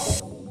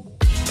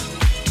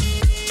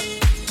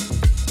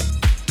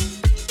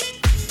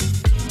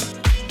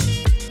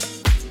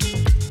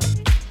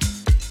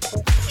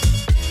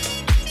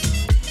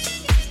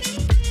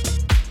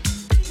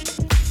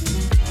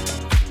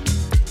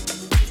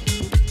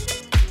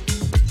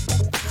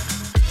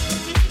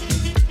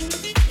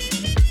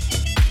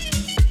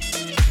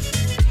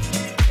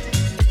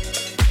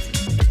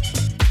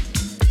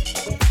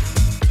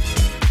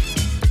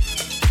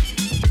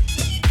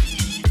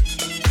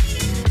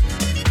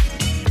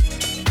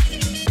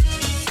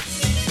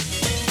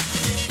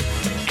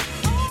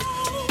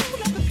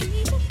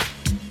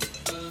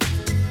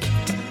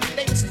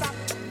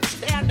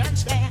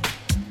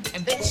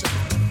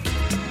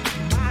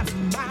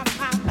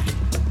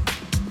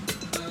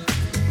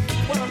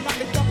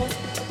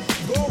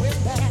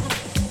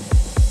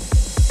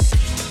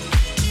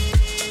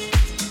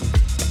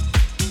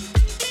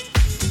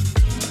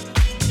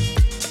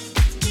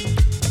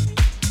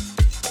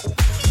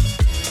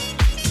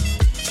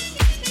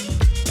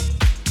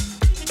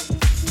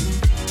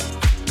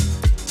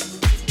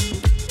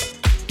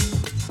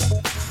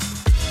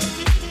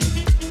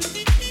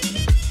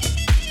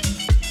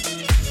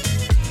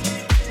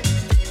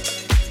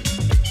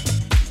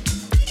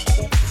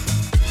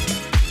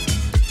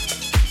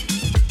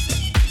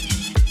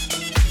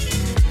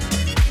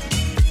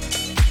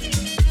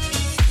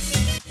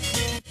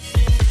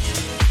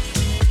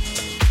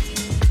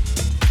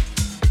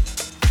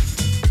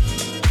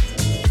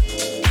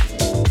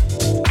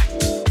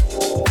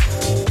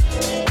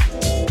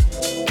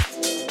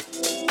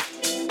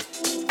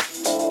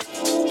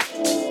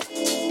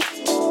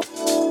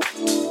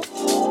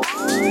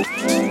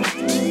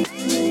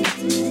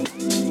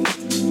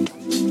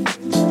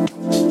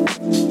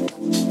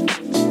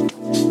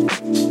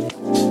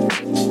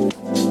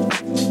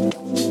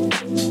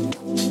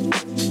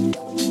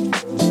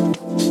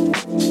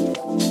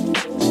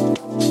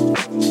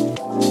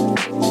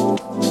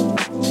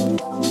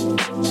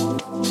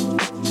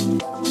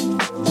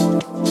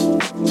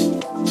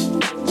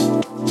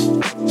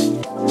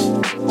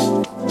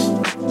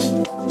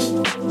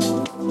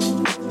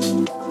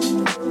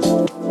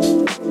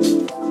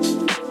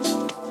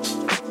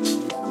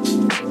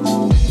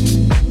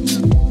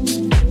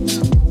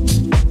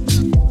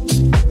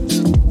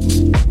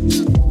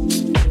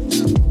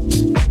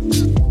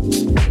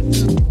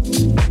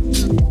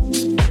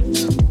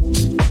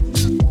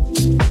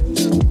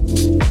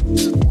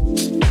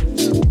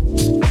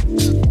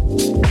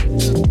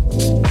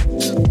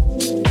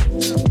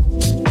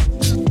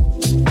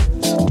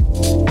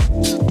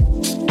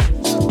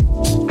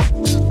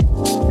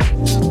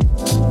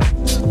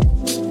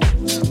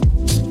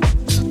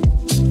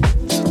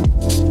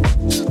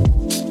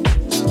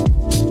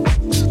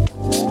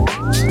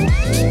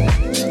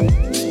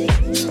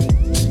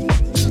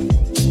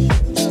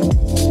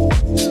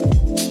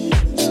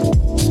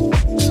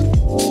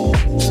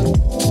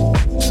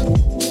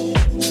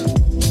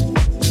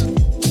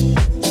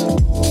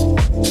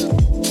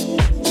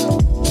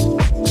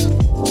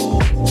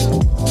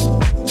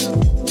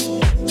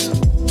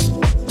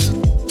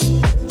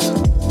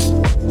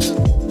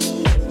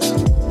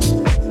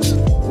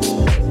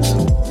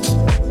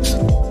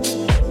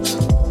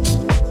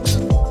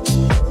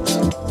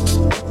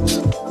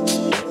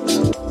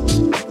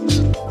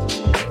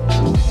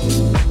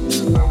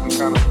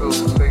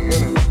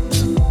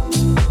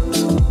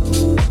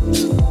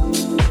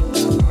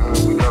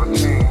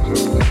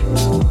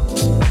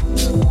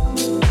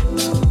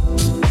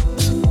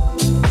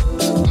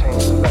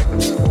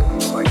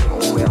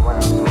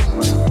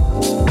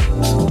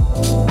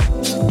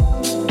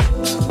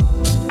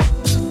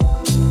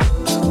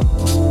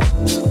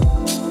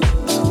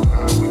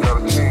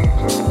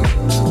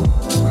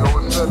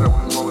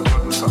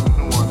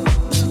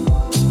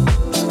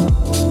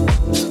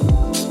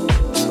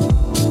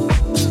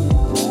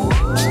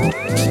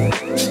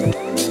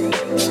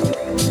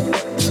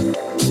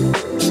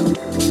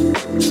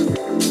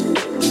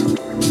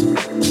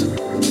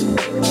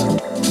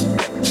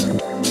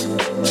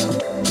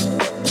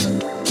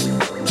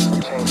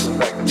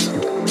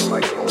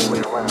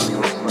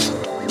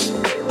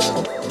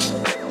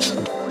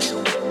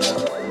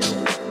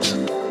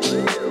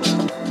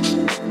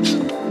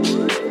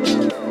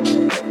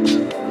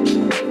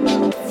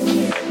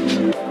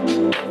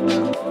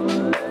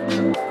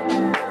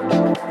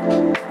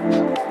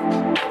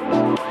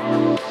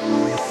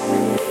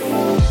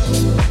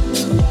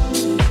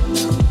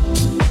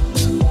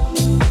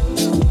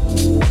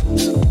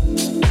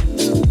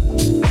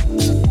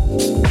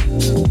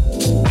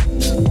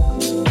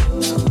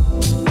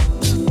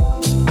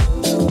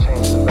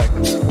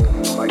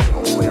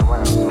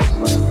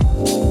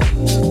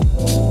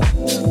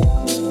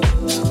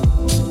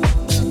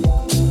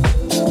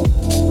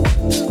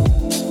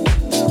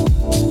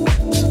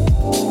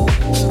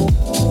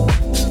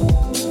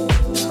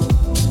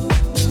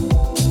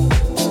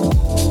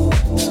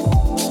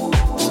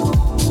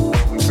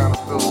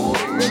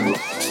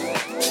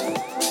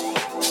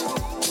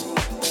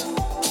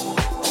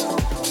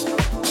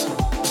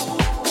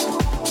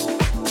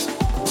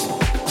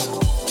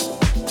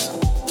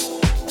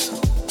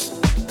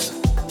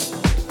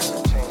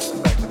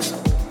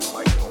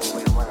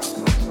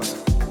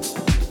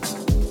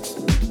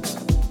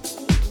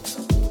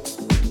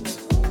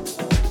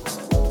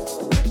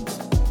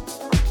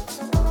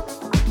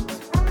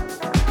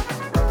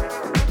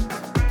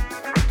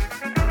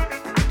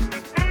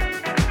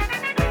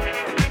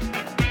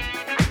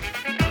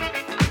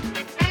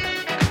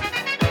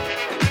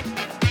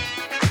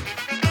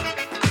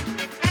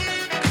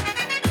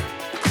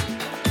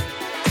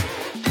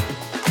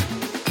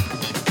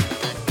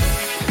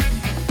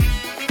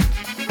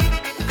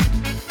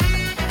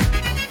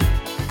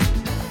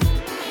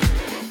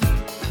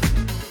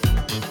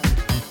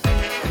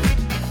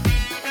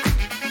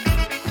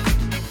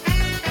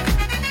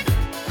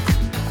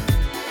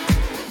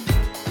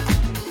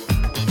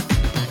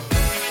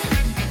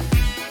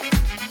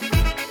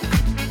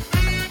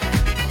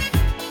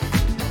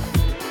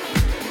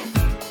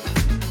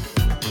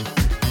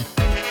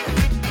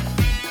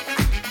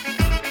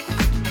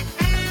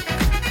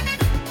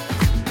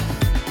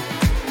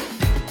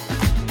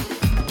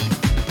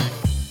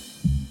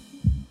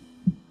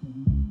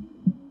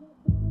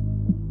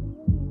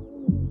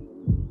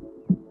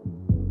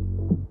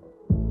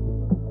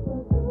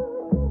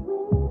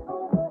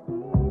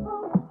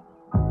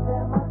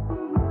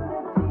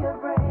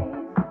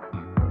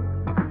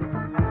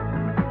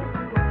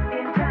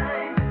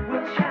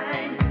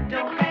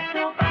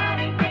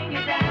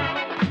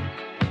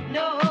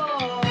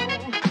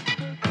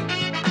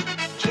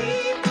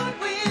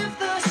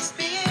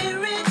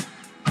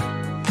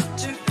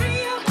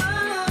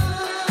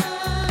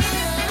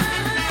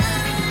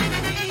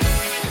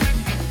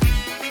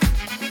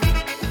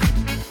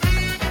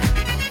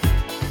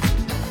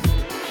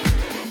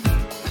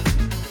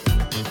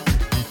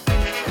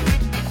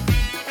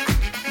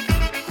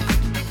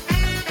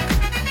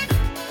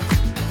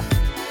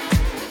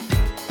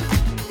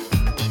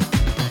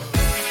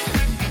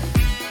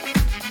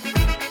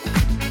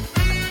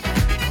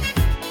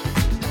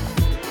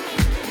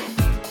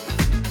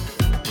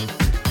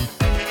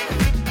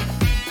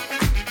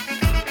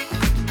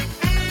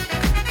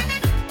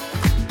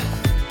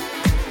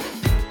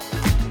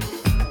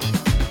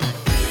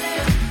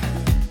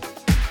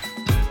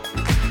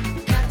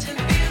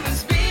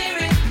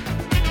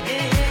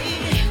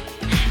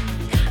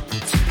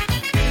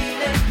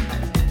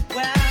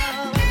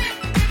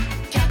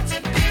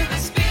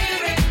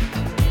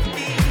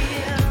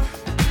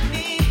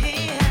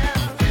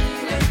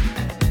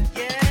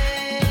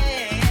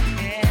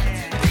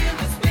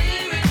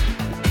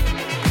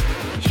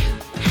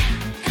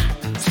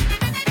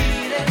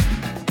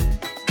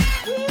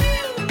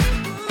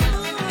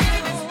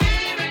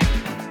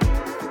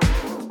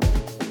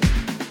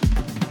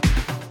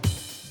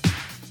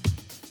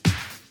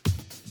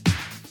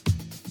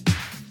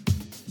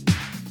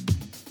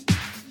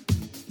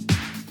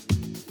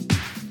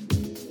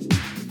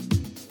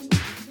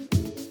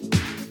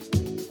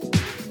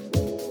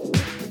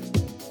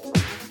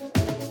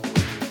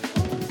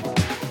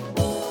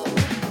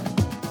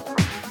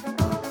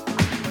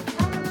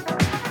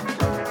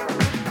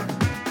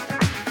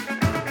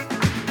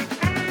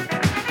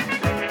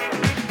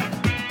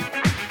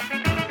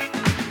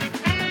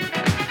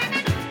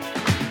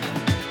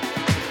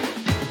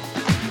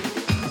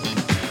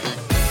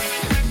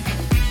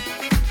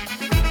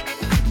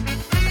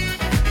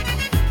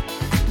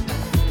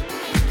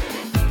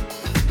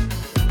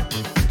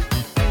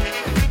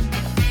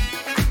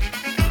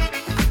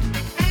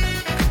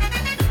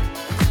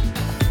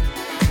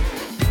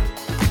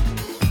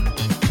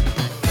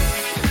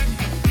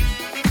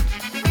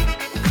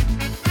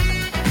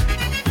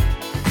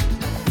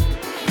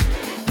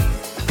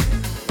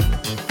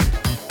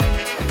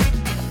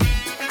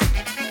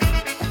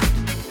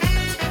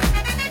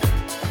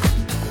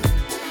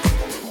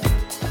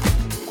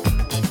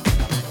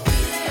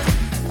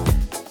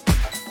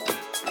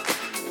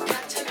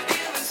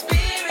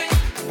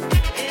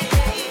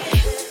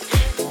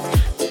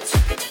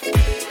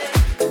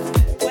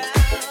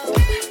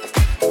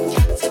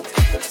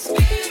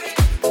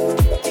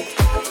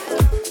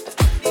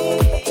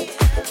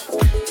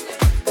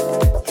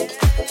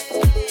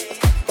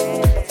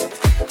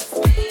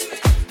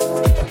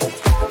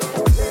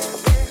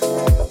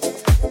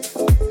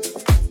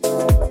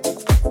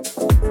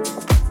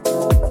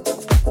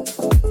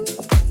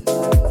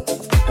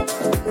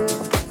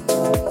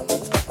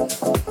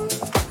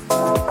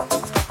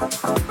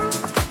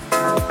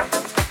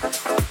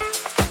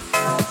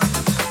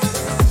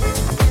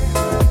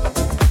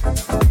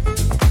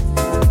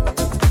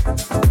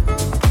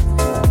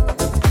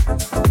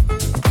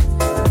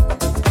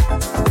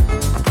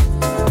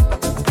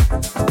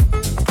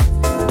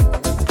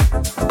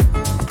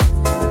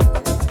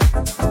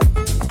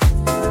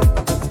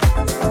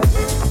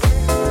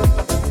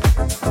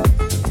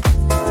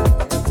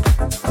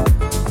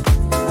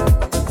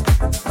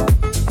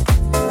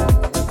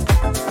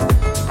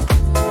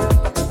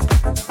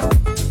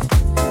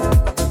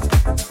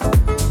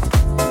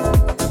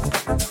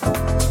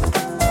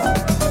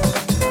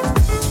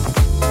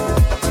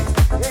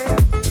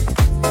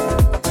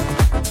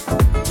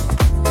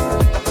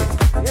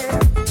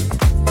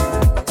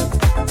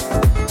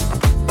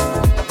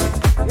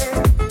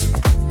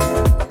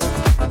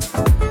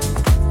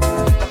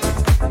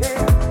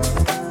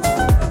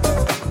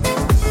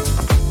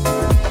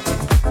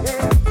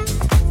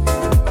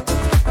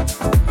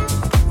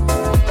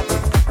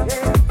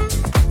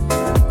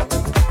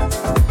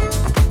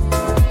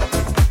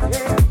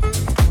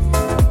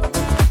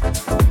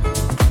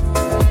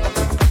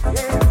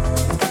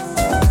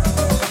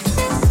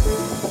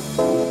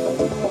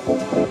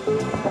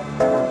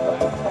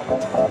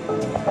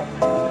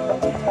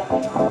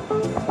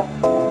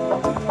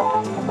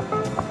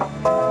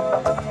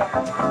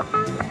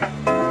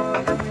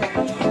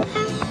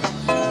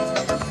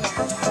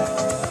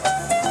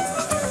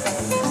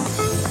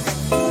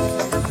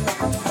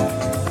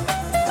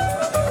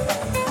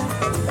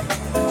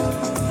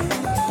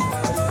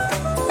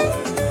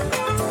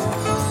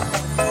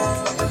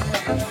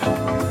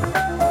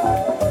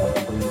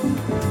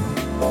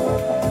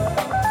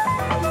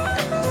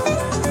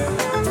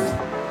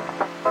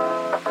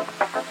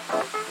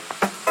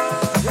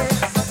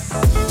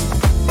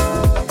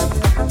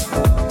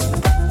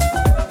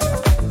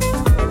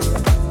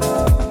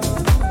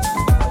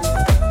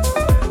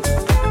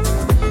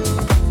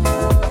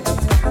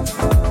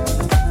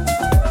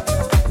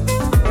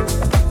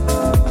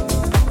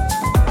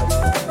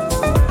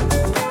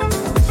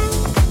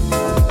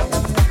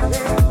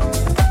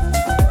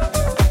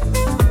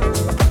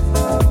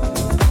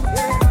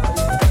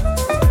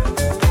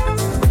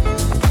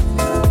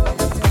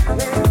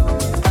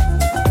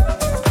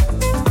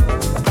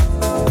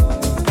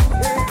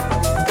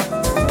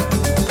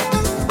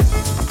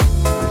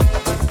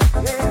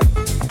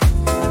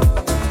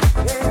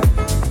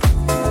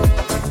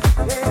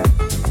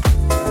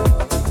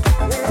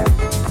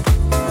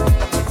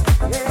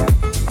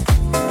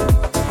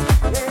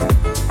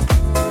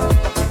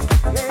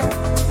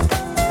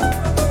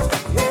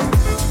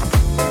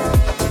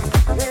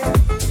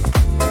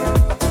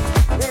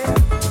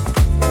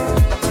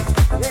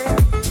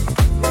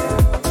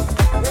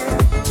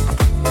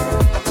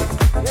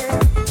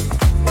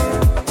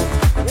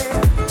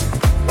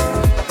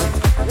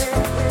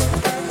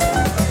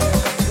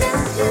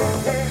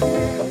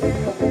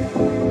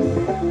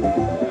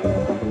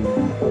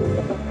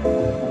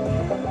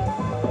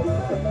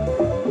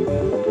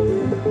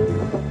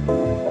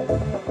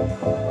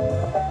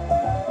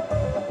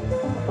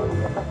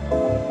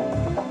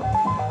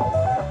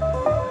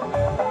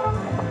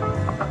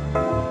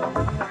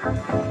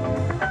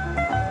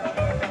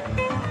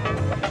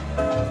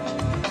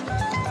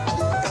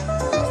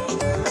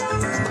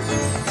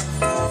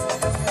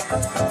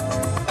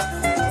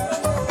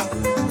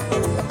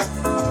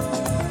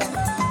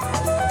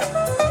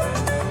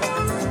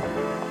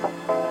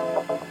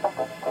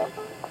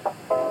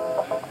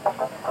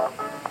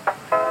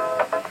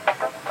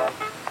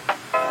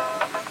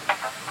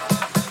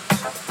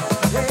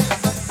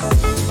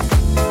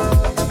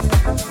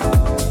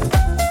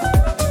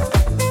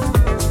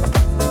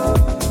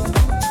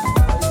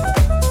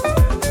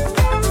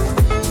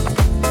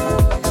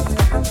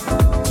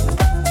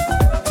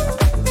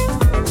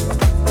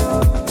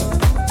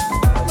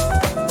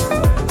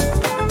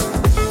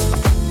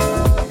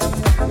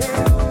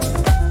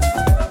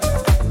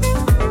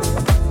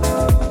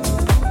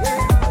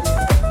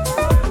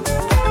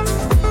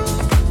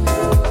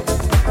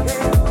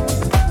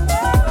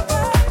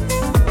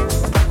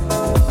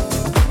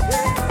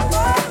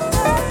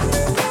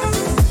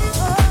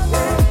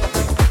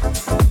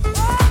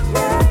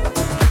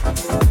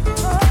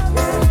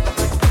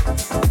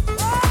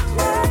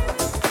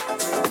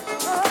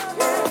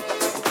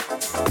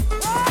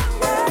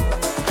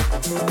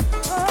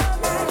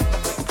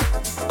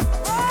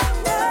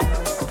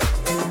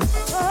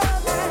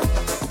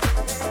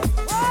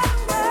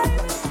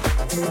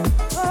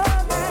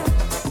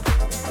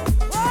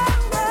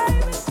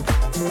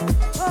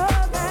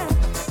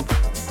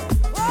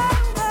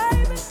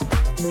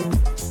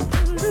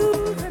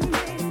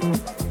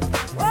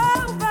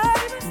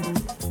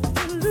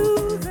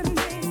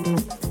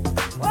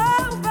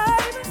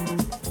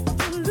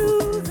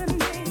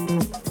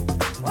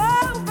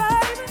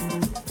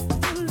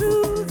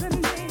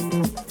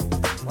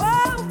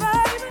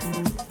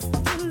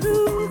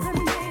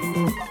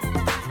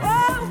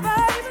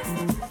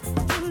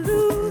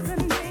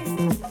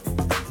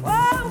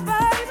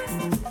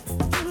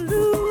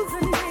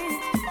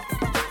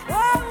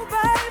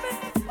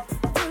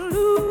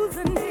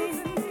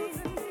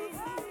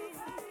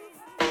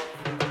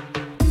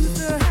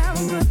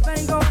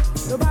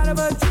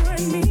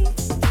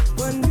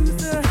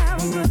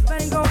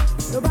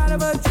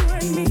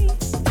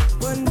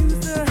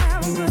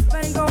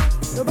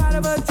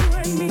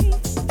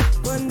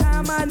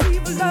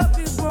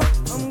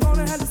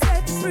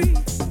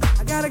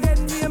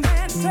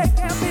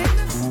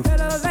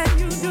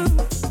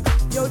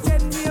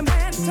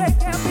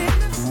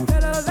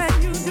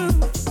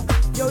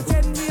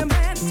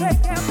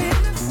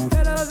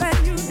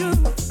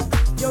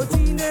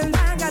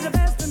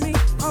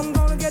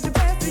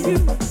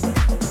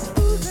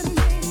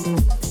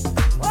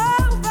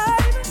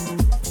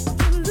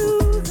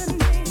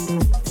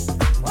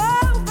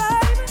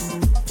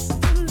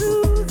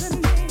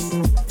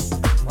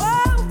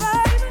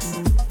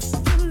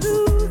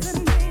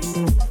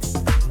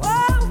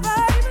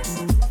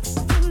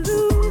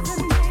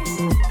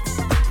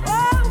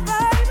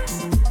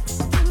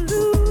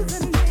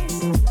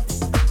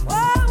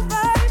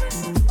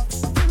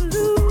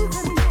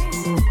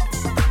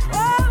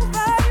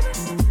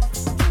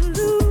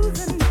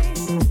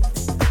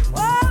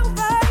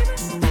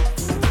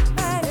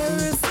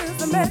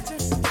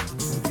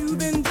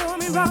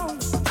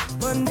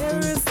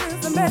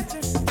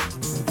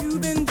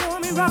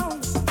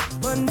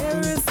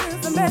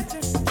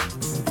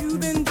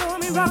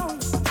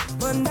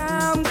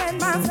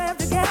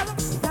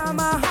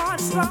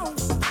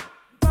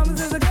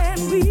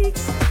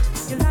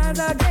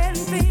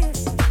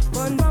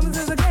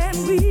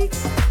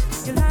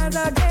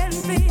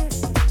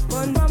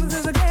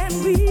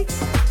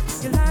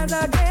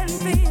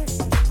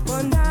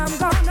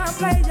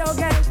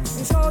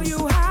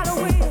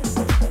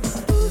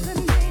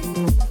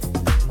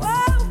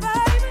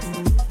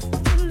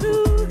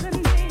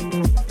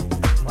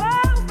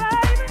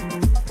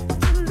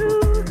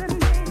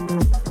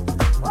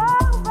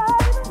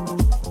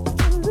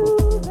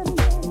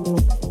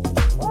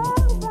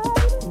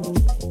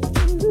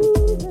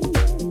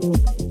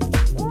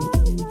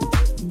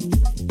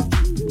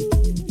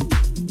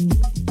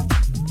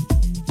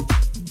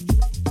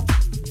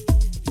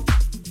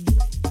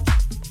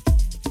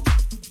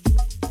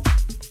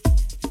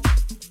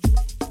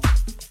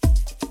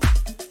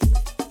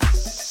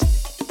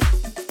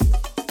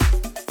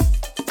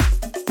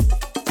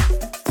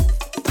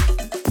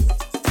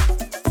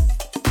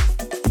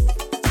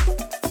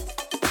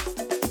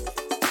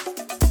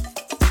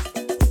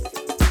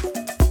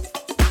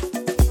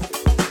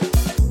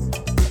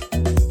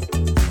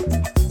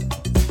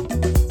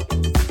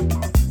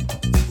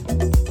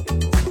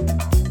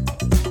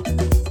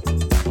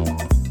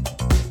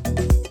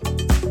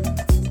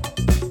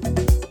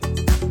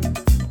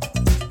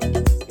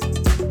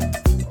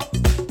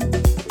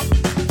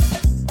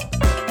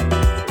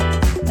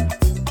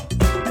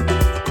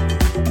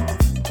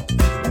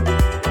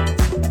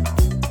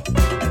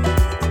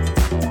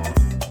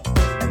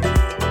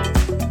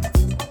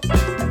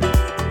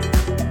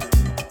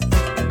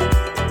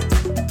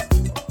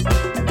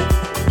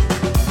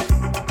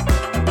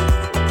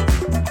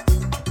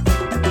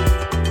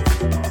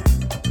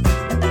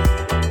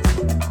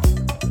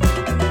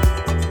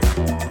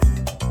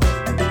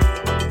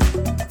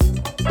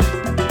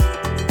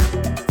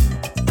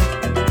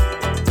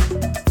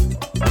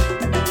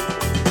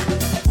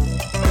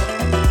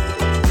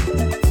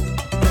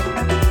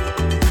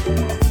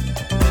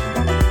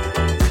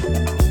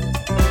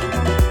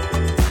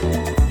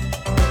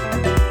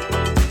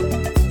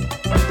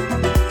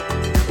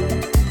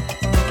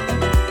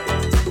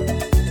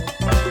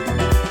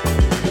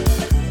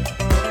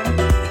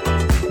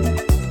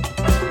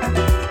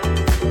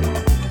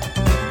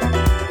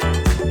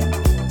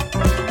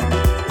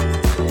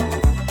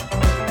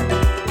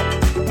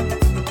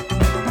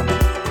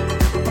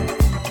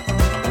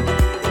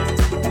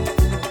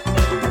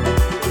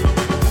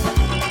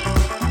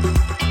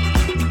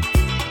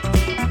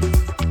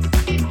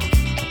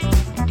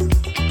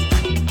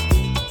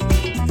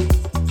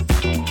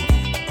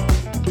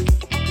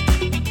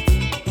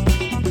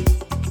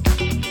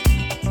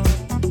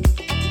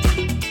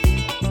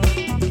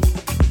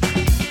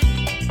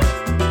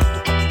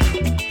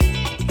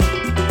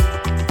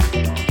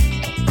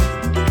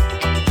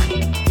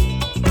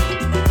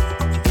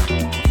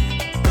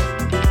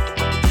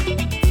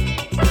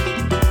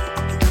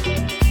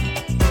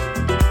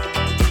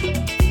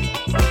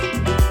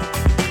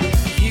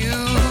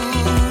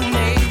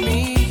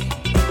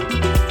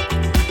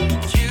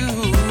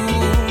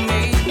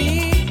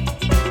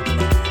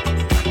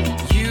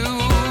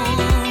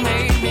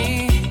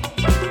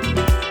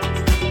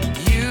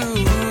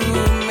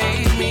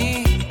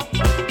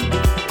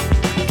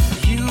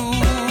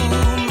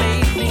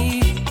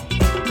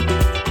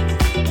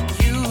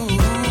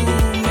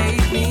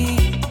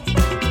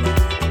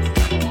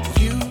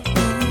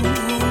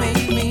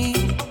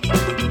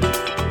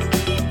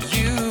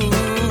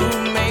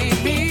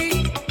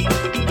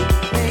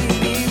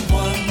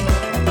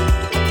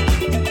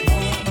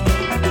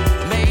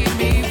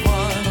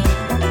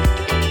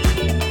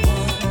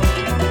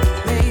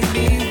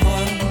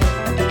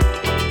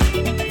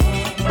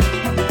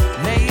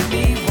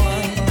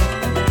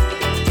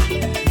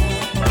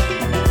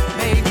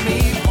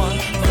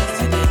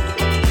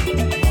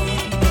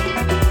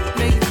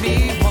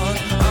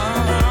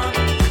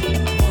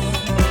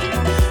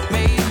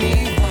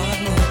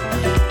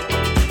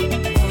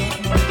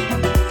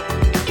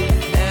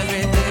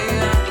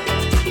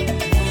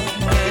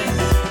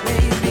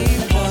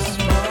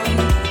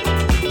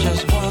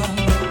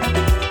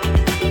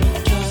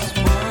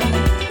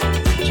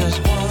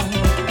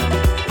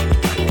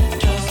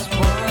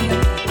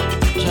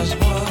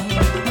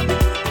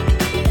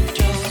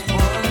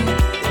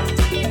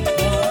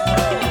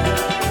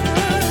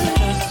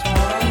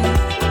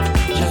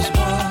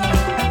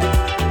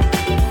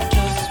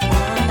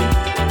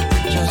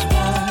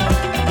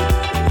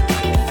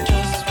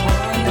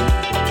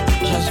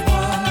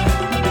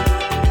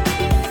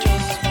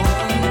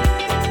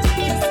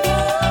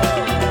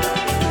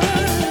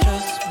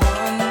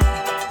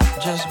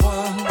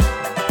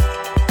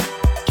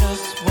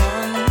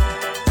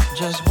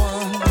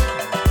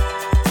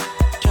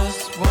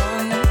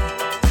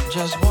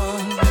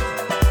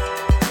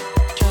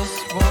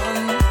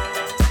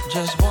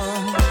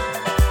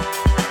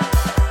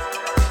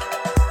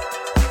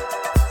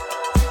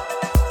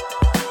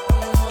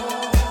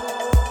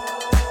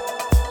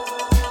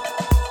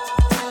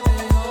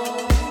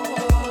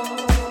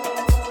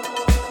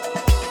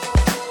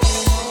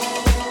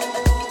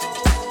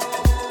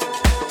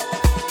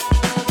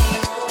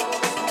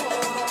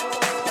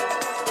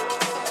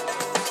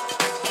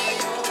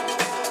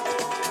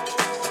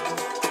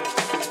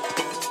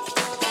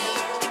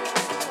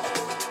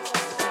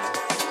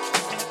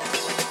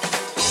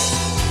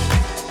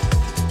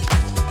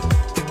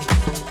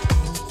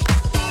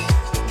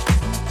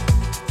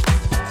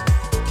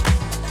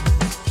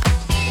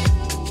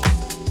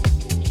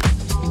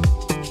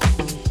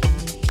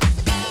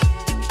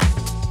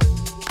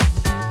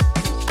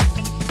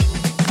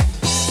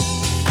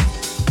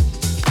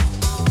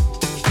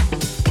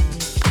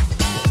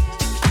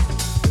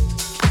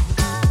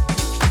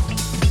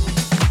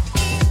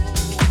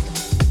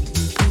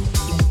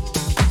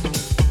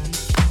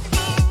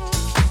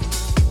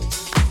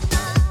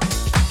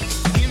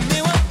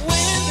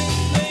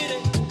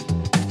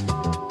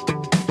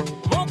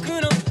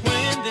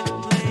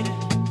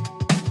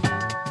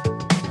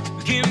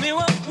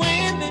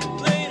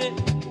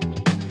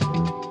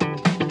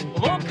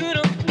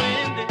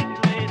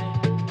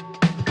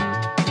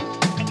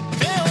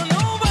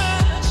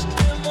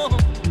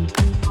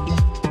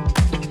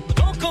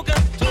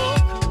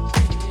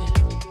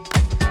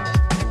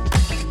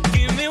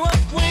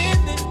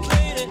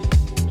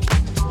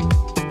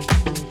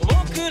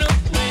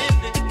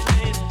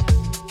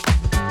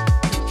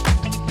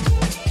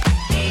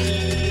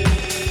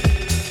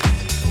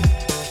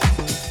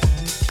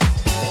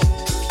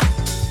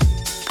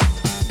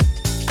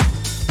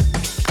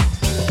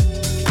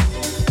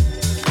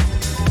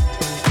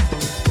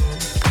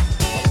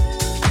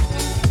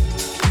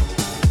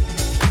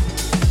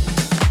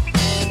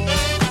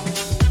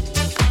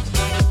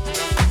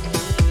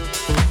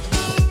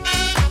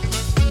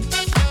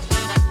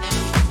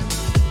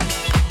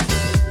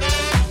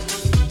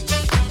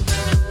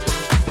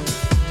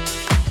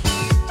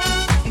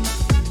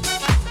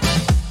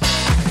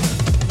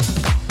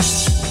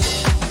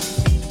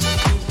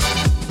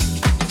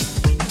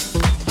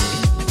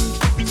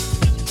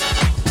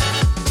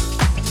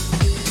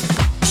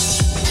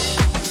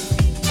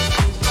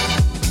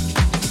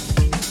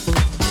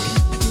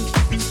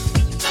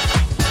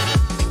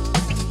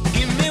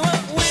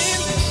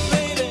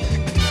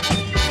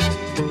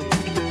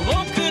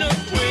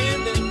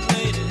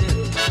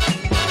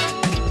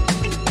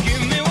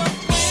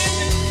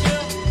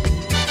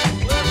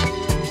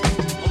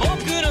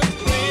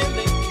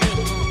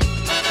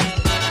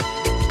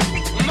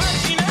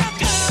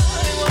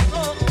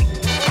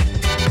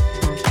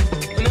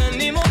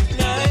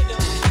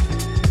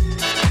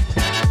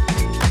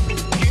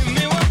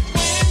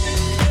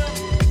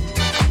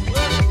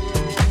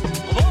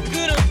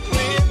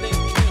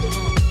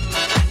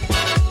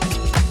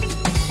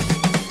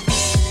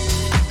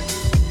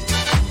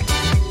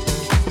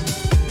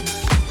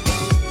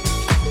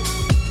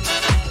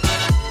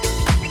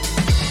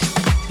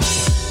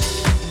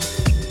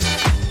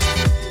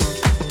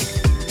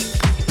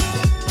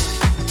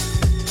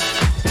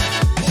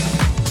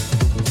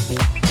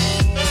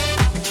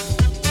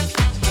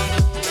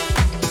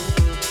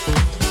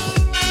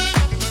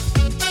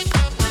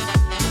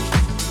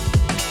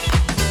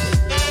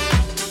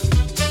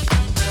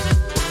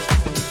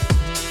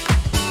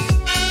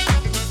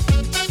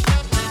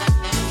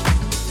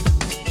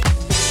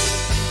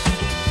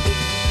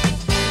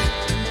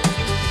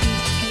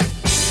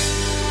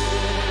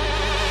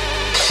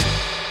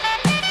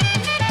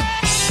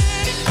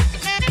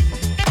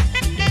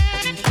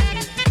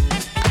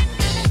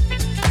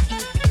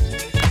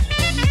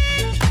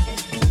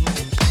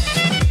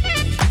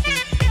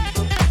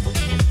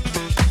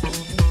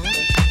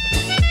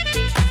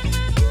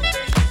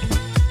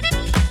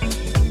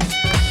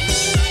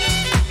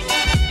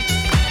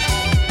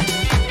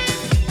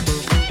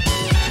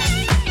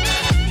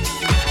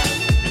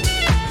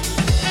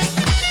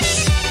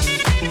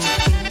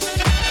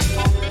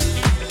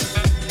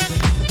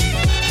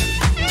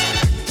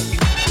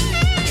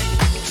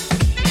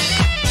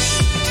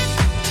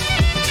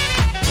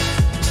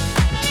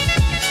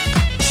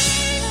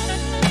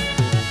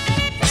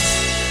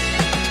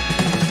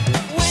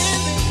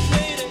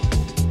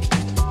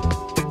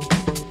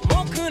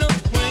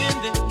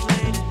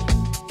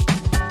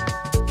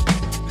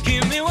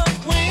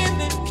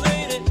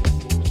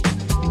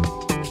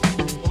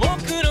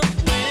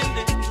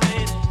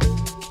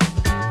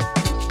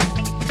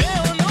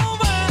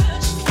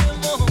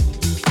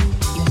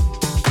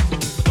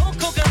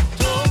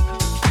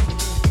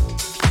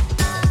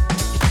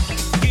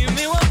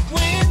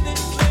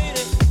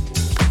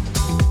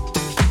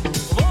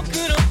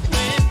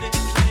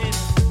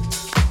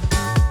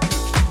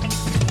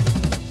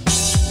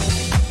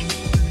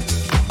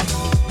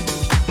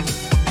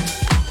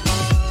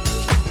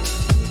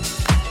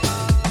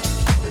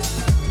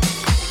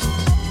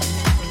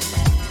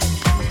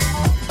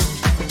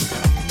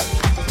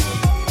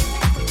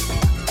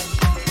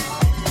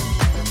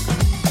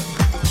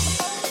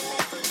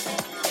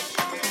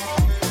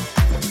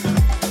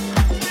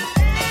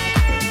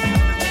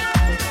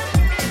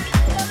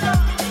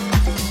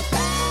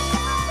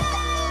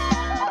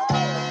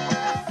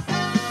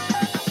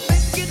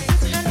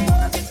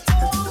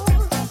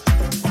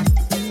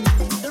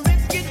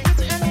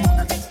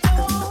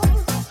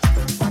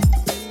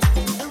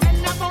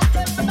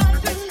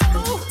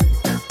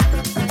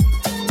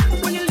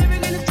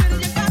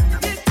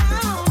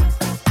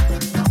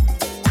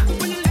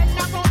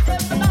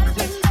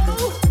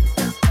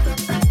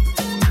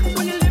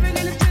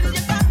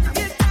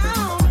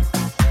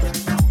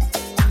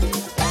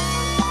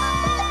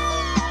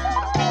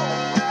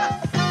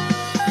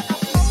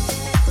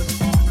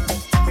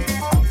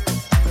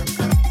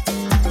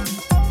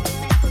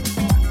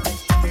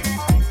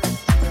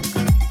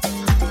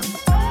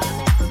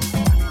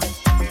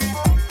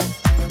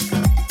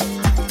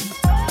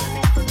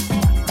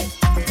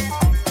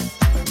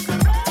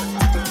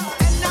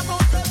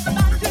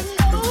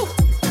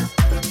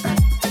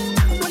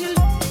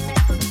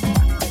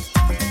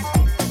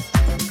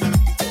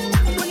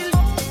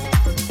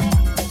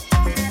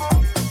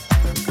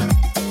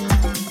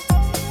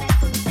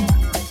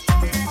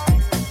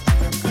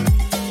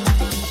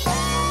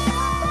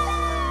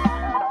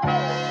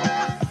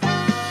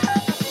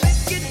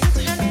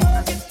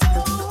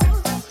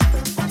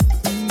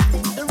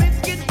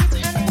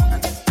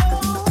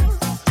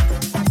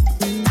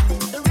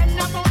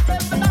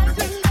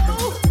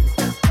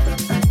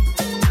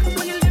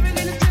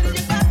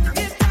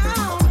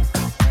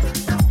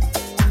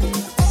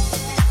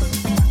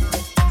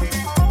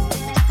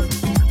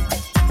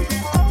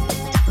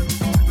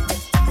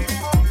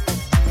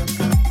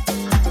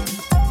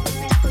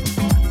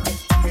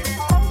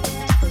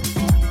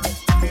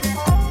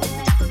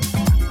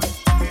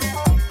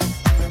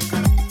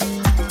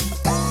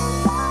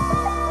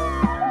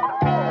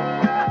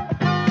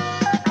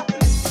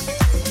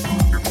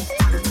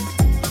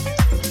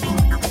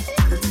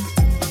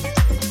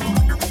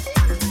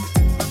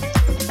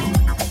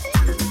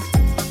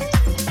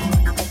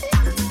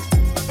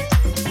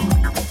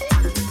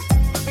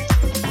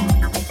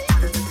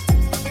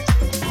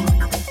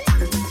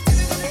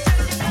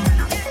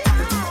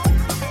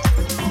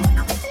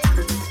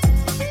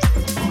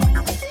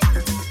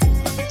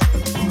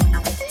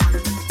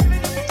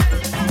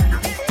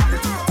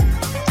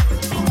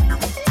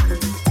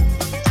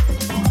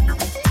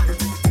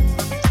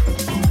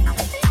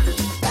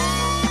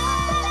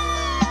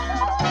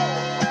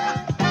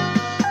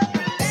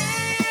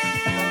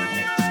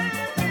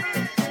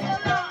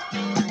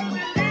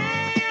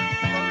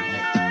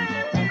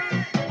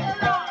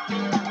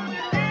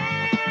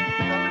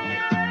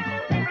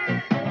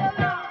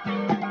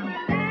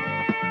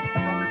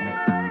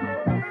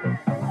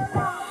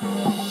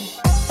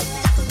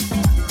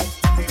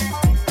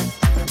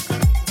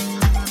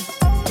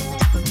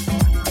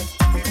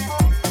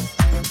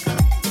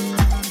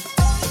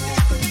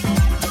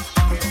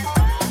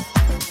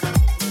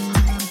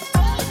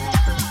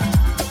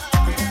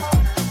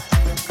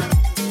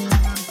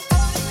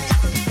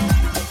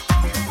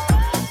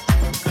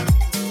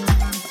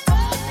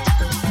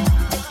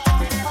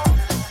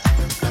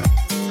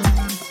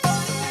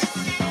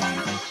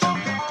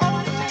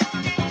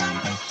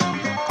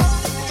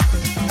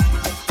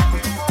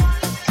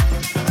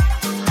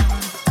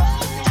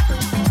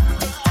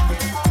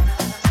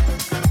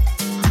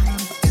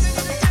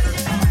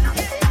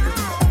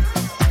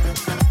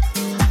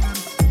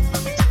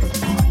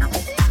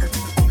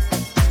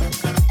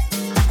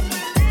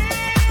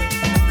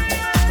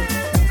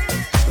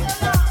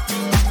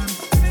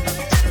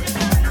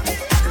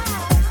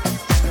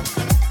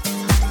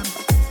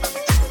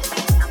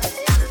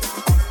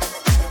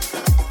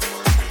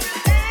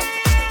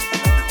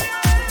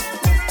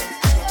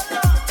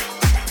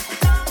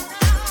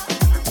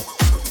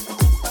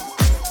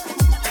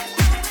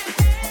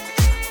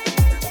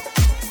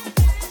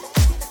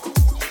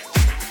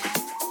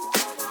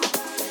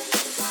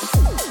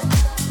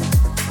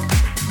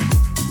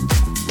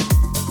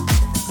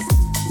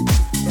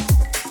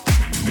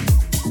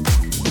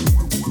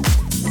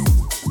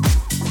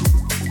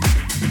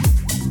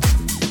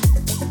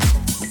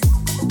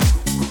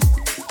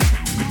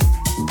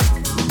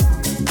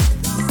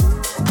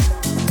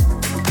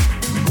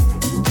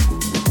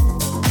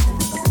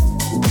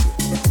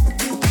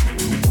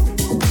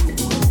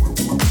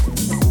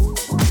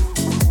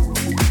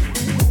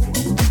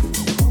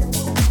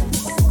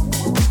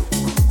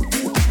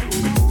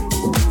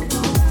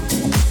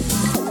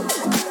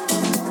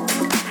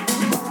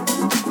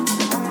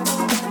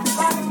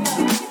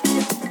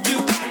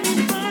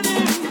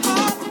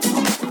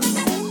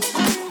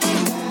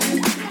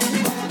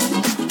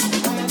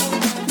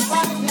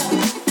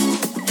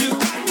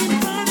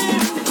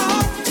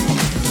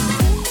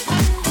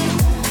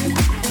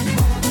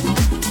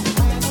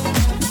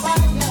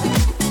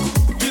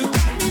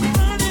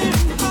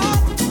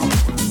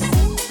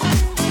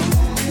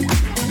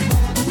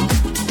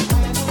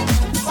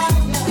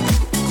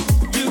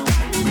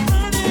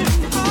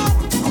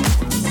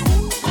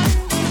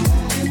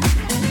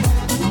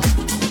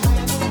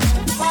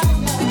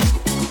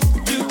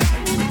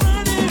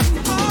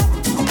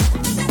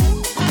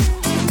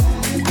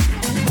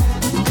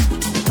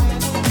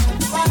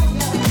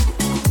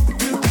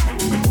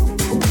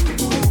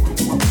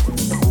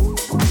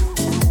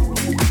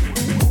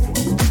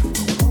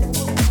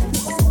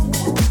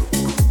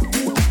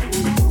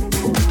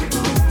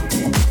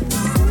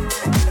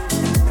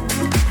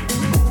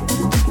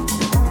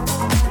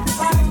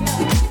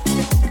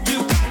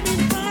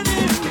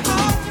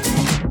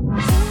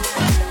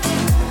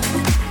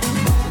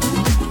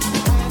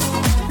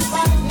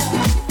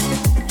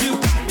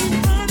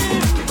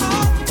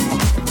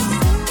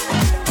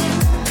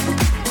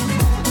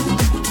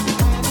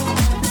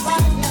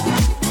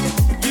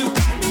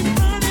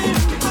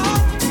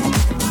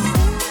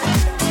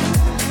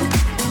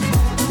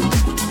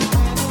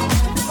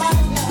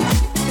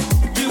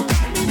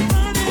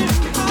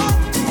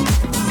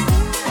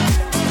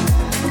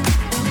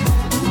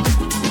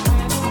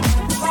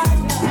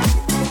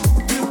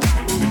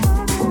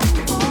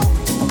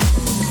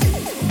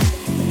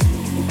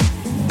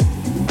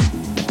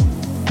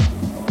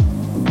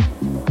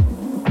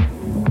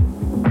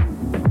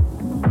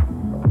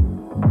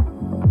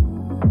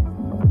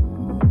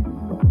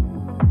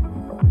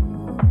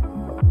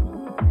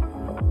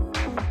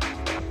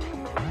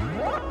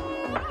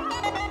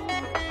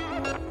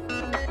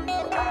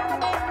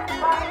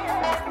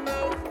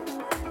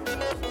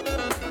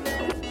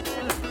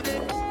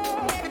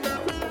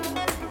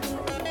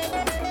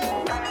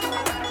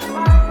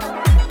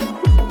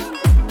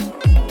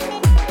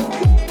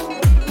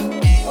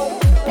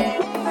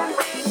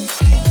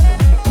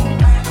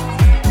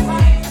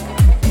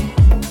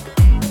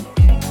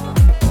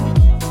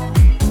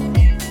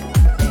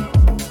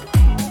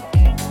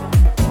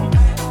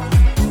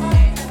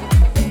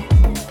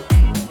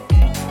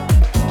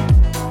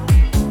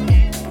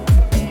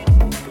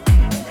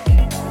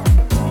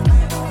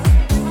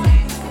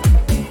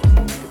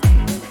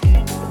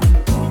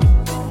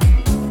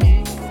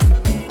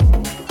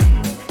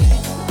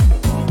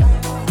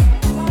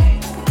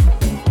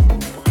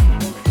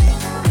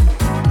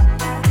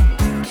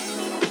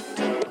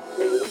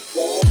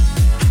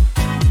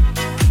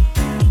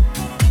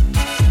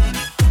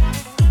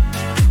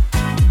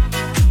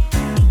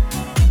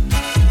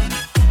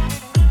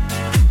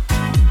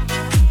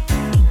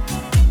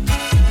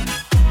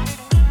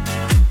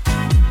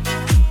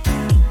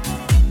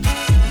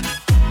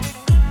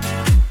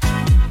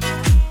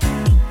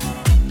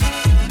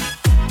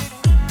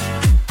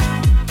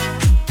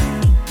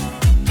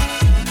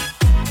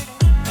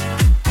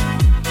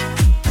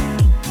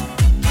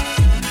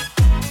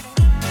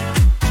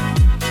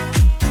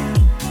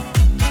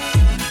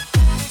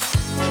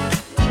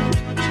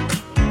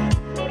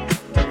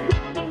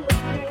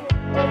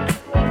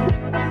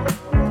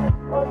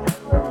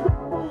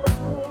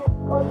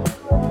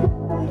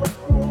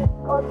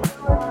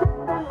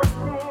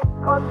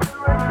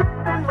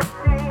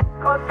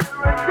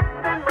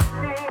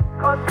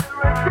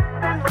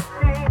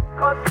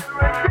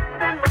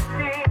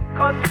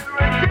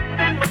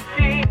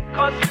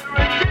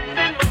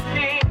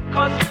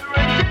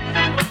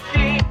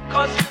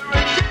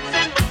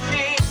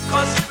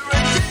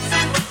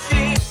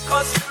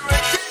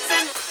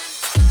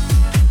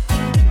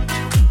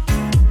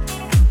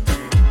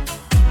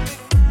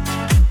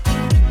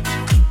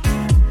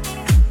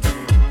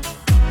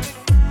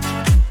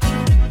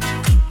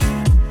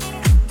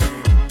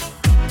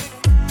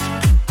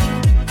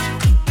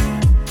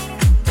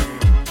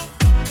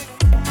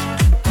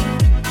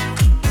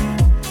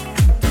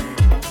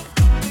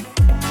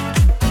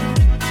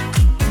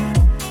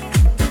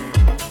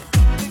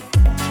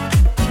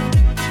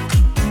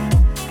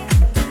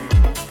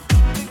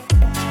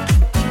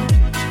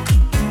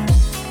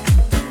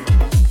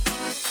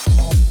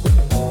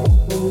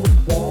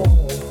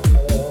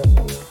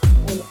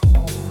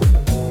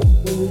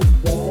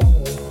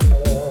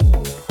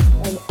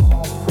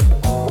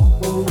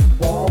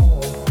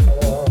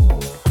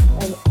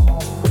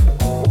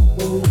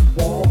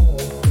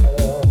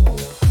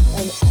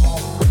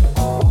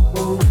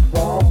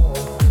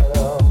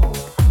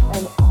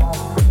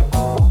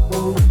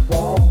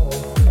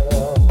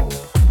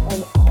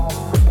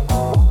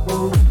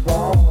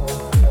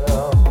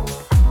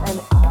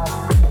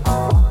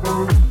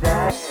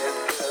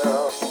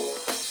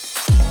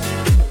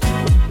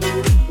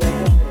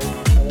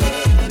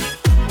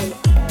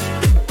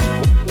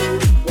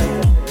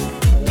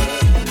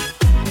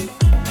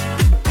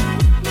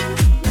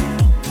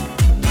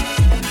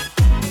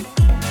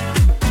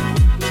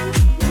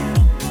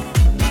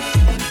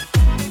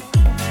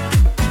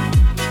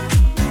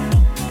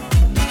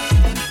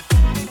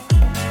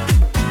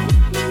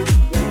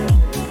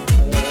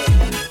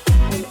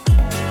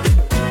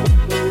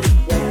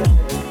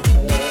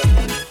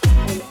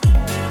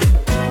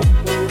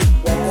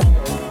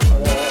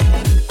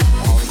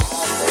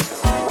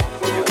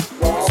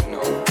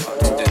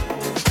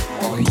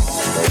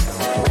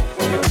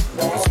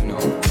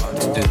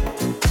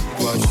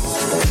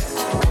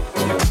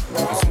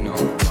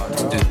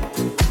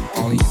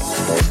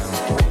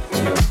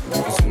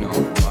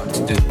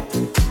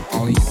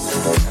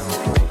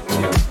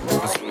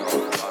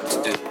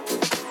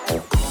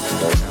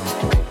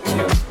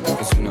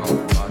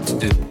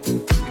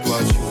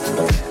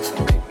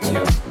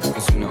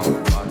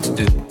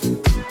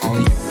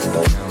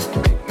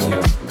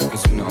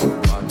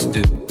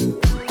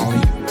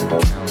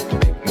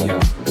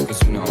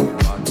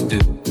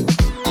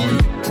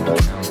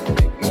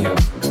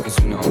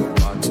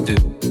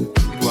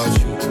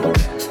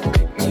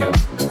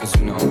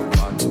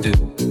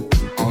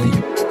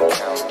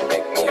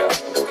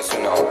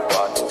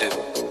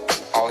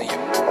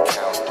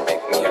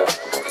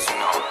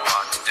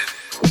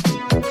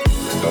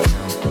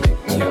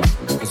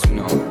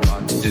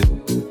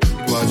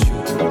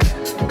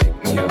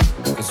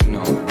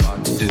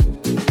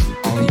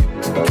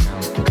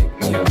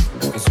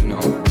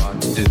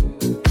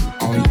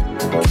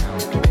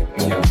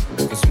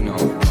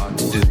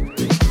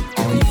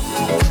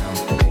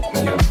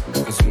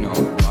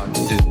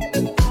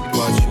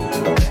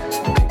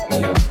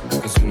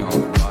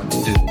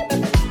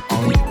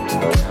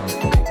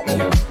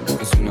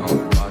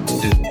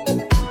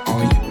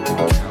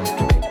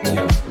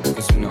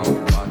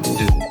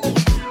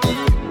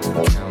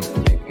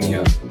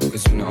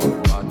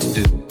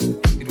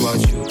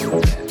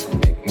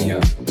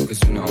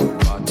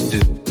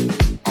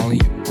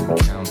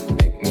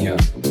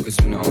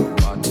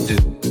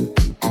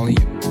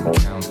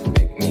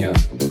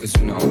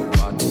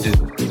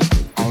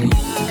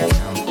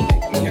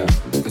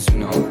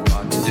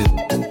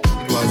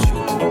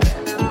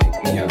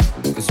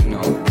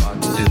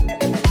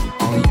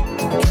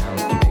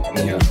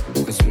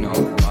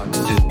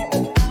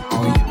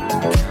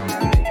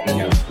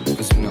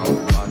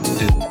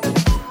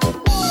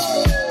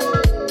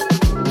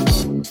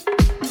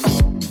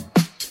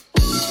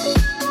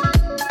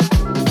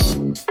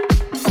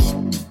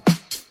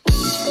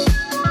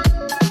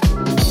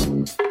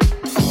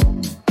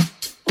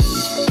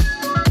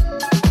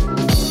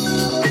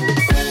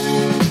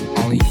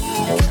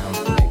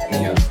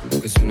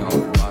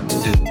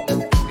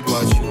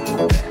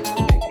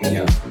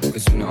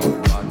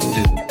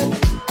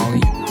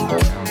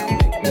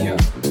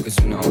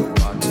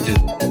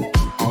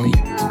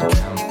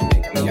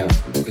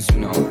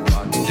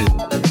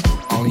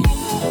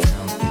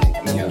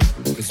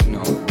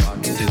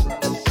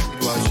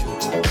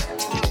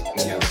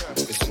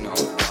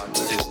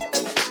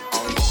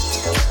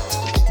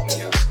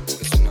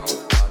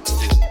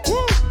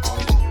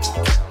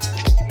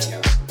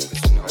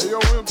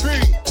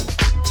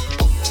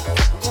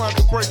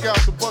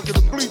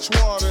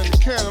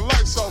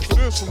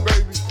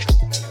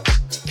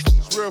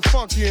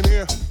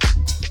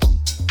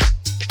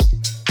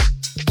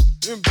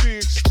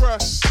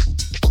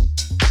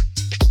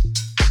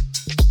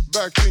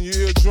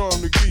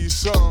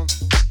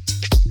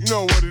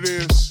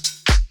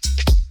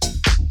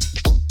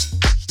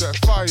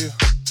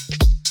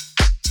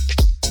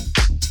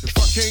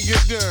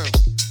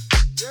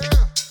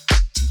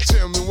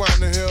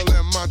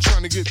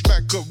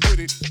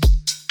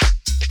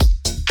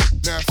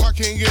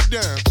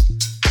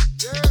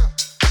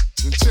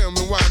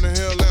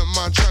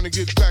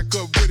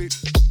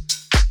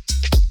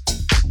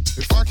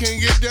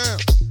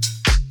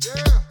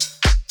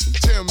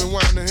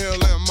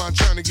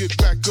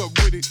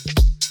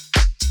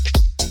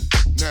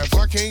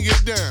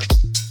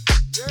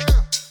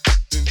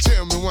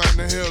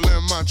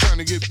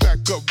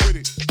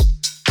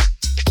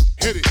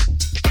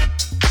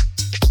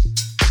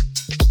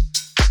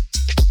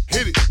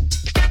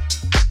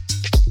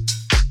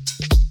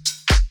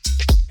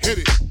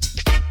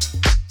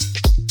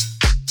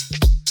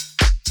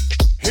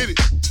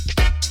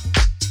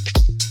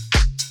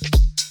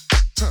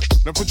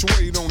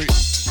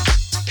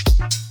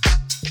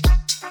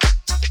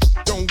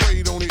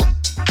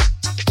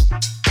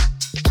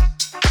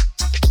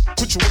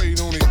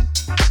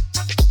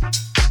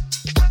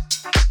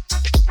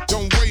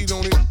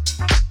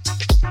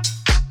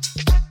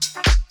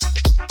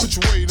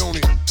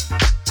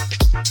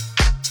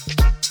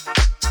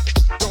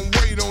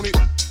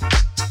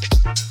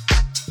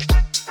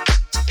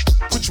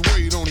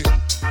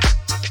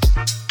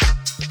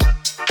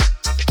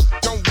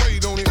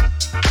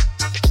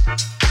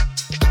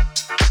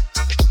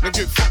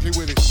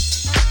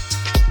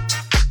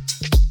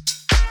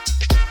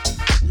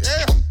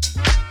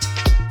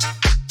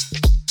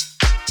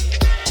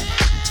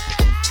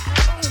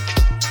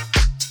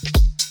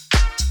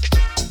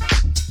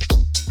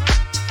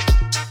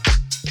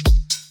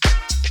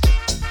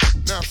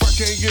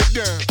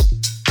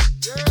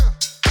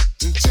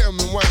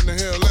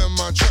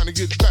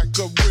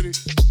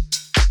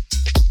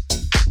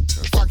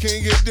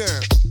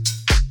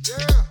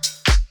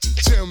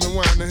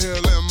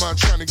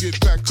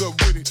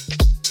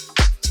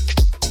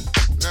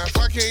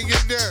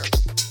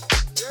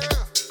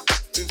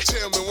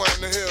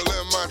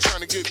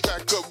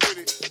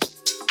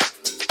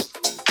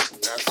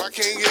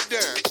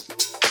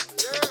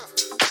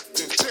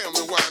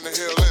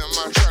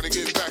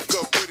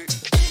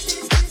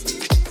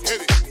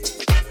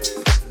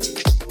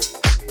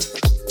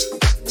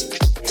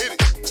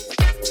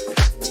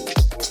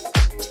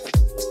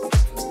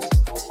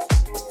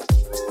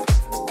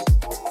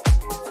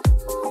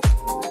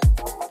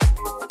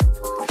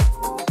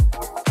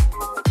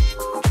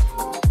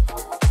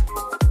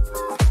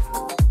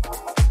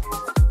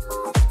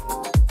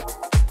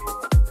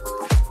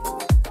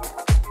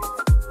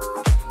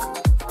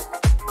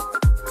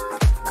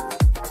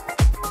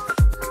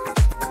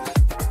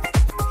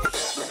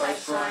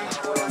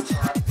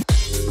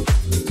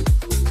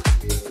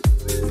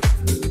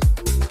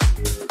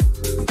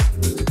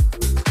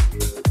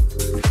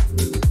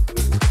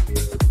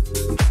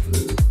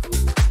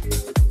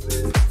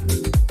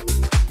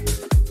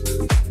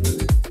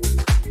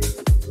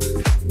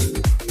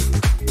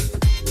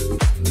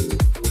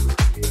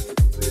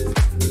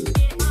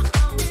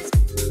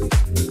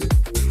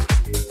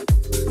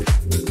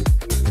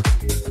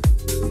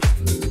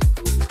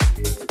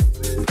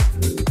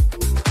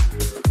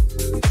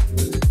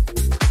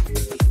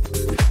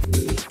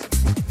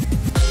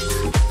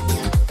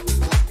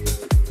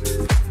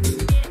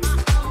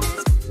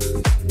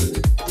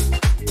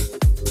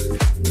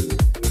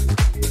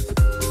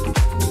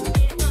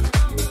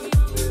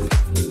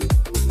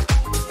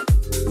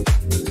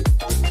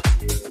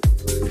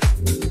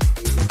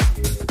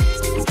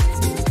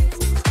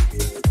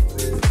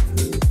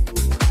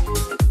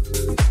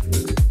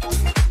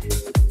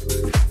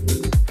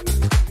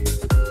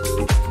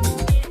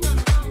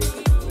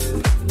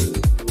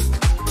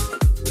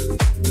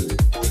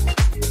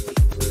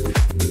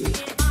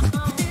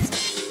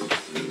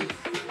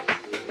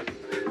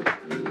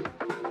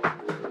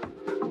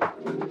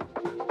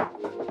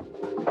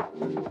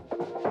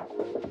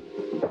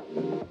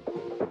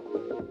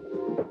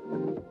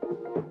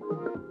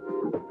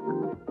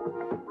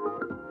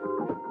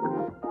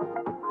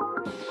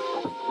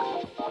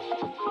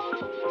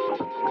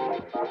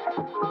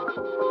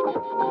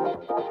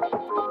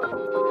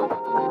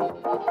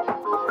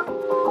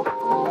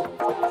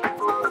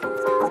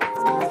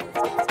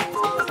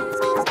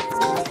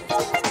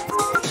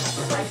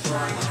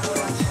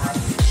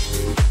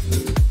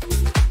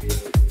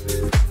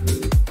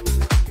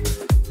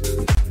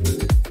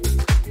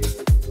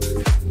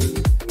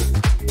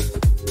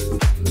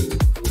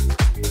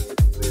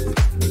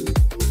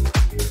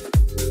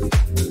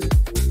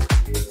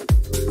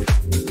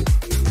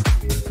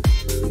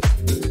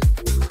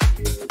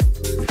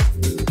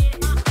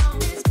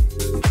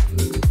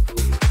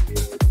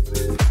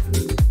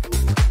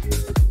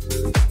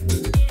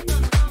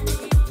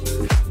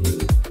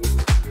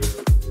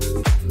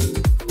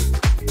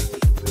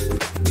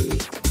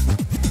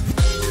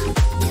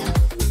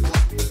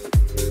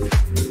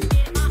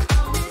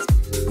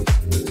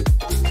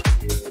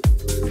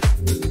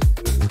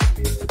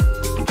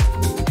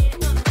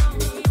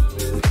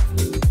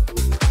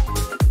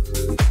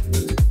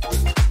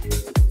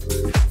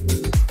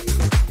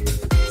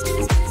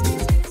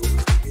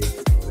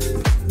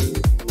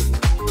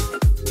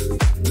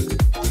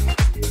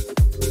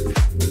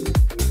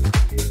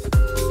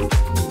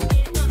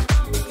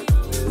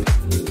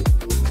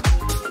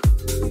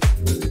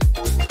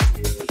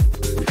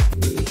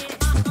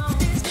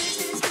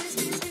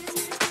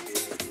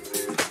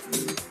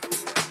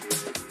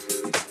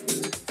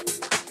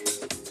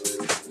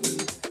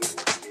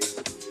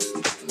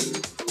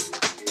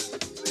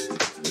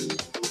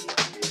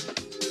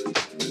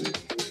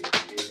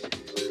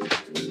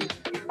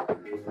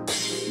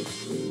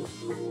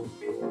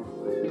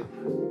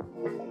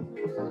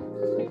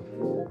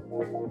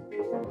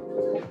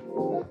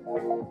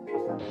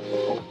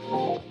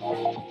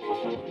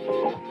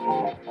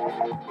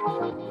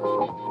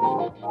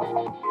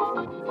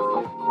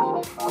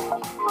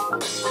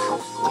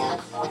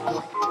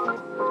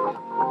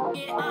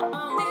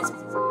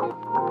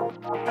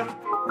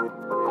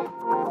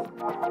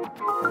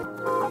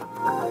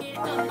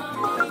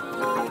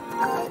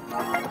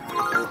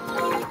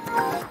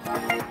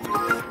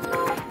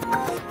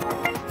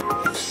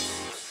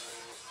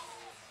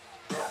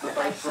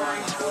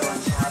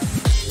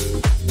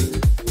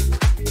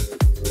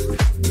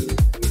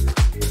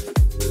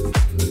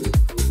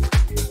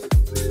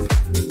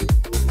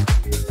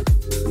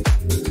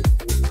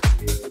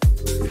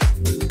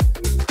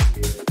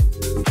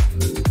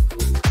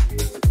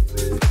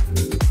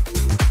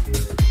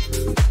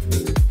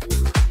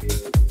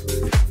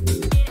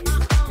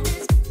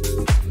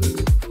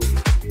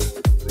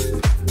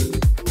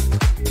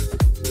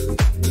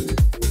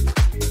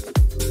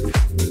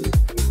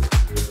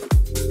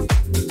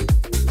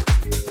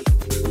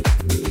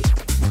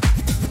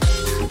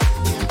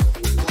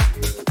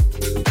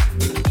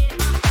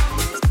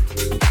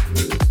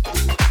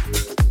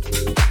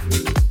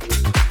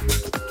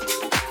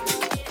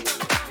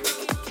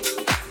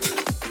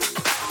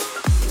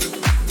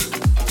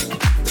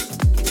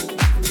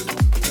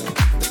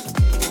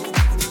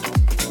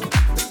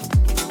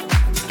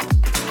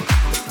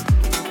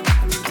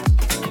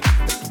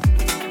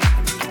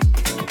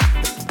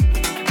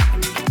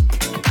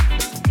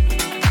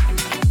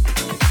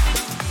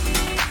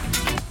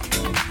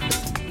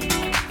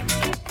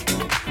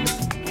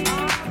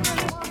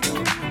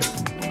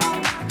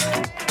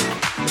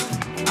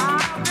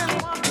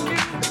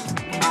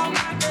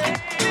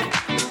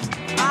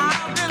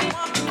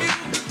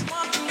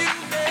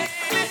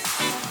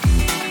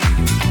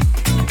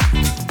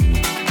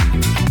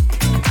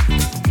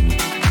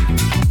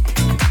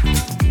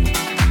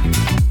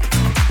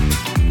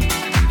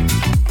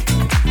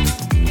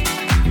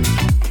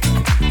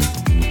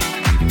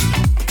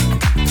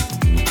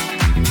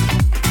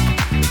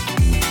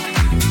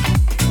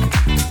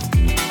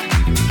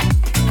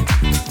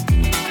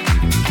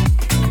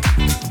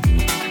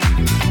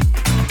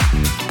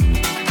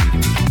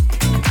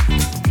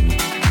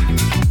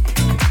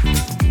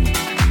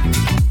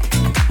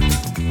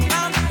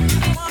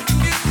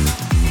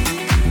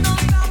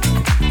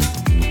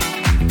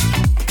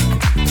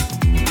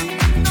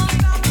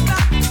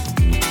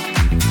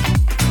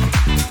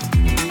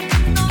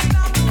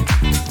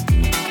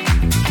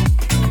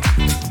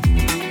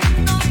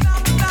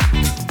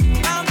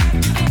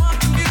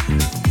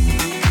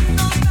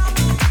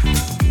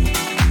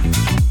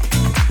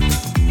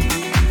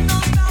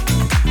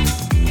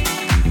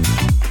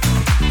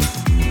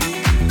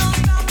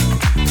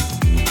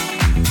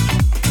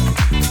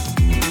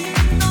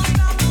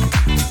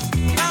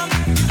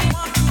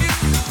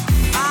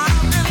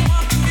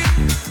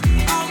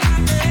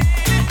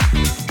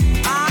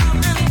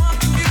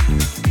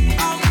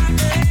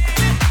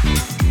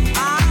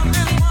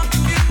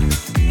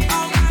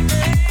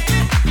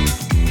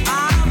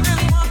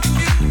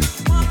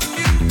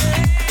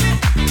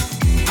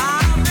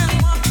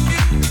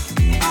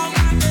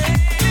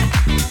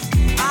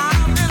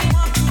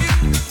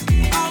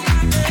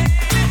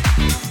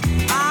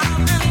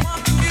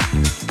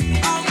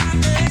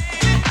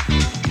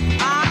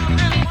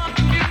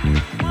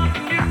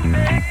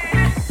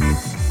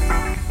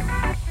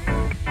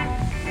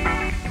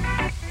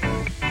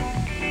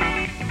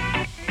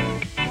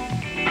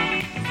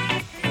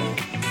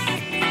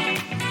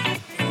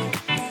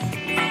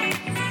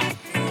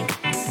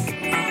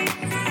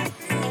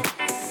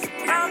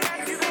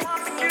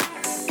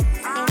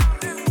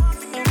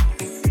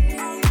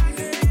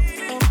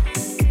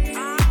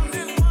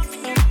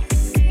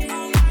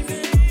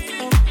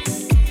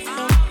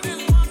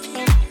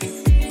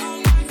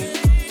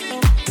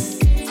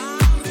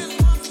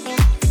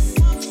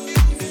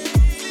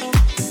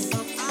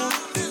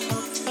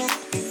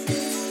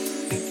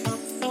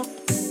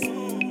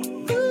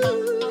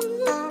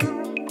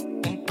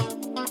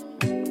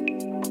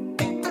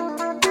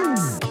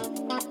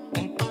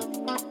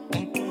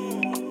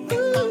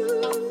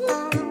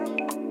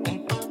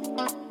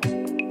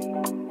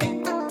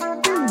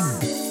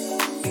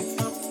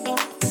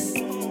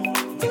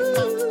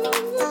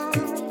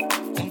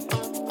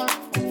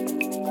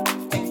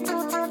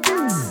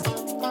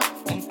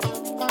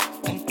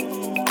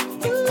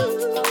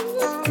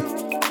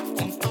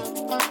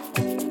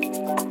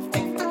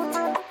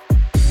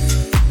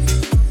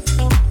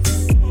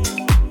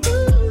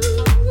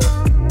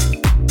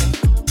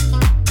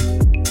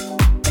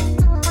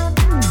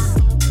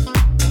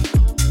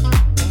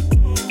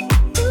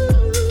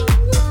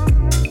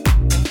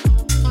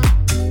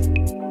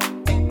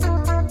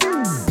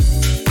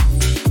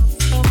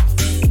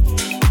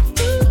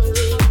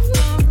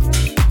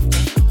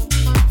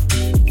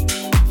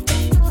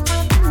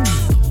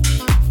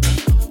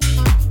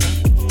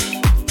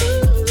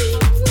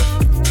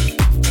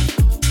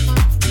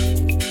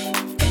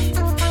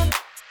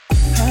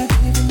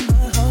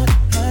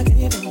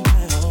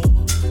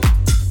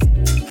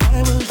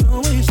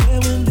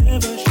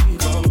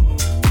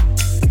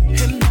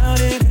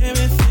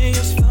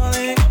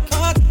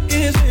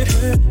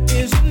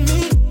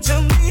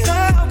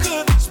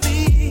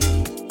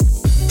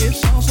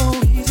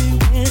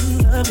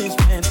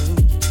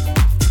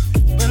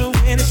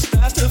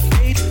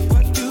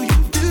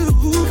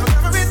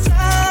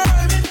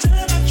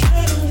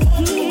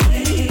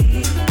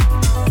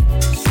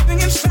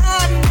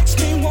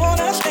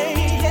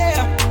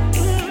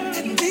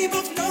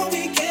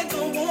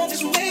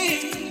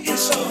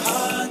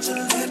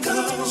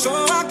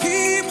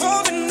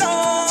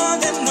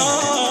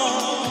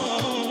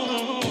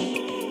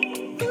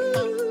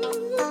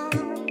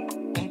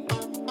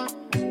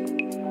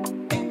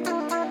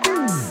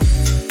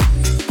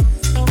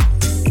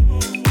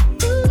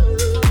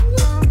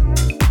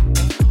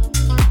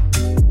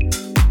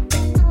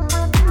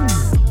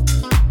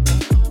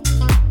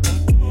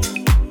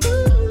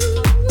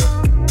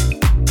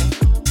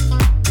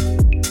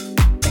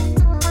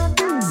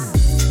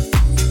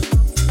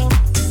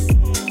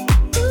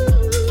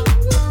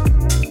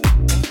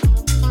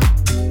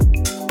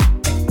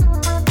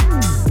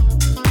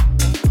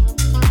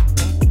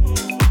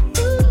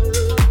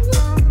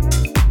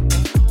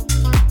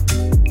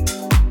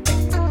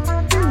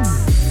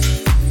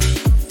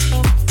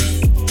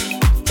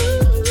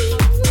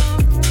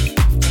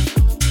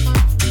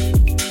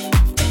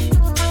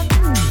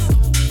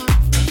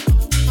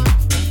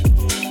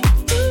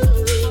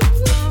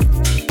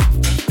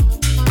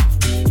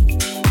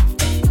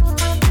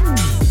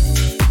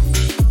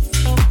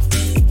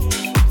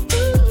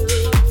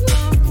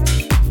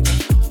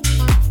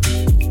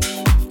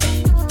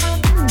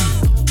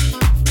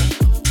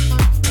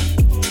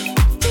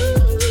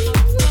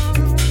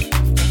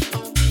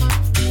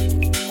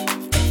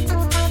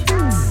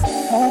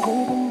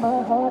 gave him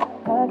my heart,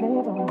 I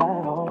gave him my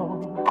all.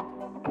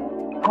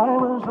 I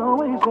was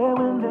always there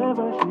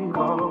whenever she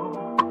called.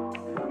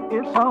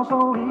 It's all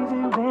so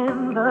easy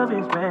when love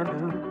is brand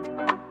new.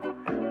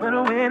 But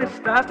when it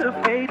starts to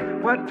fade,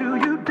 what do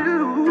you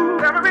do?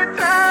 Every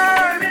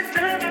time I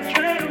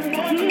try to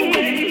walk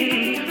away,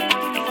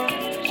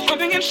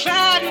 something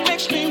inside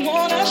makes me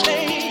wanna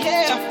stay,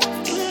 yeah.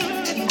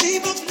 And we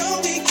both know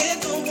we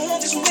can't go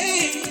on this way.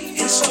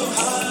 It's so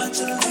hard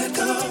to let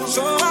go.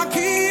 So I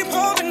keep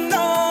holding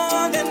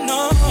on and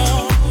on.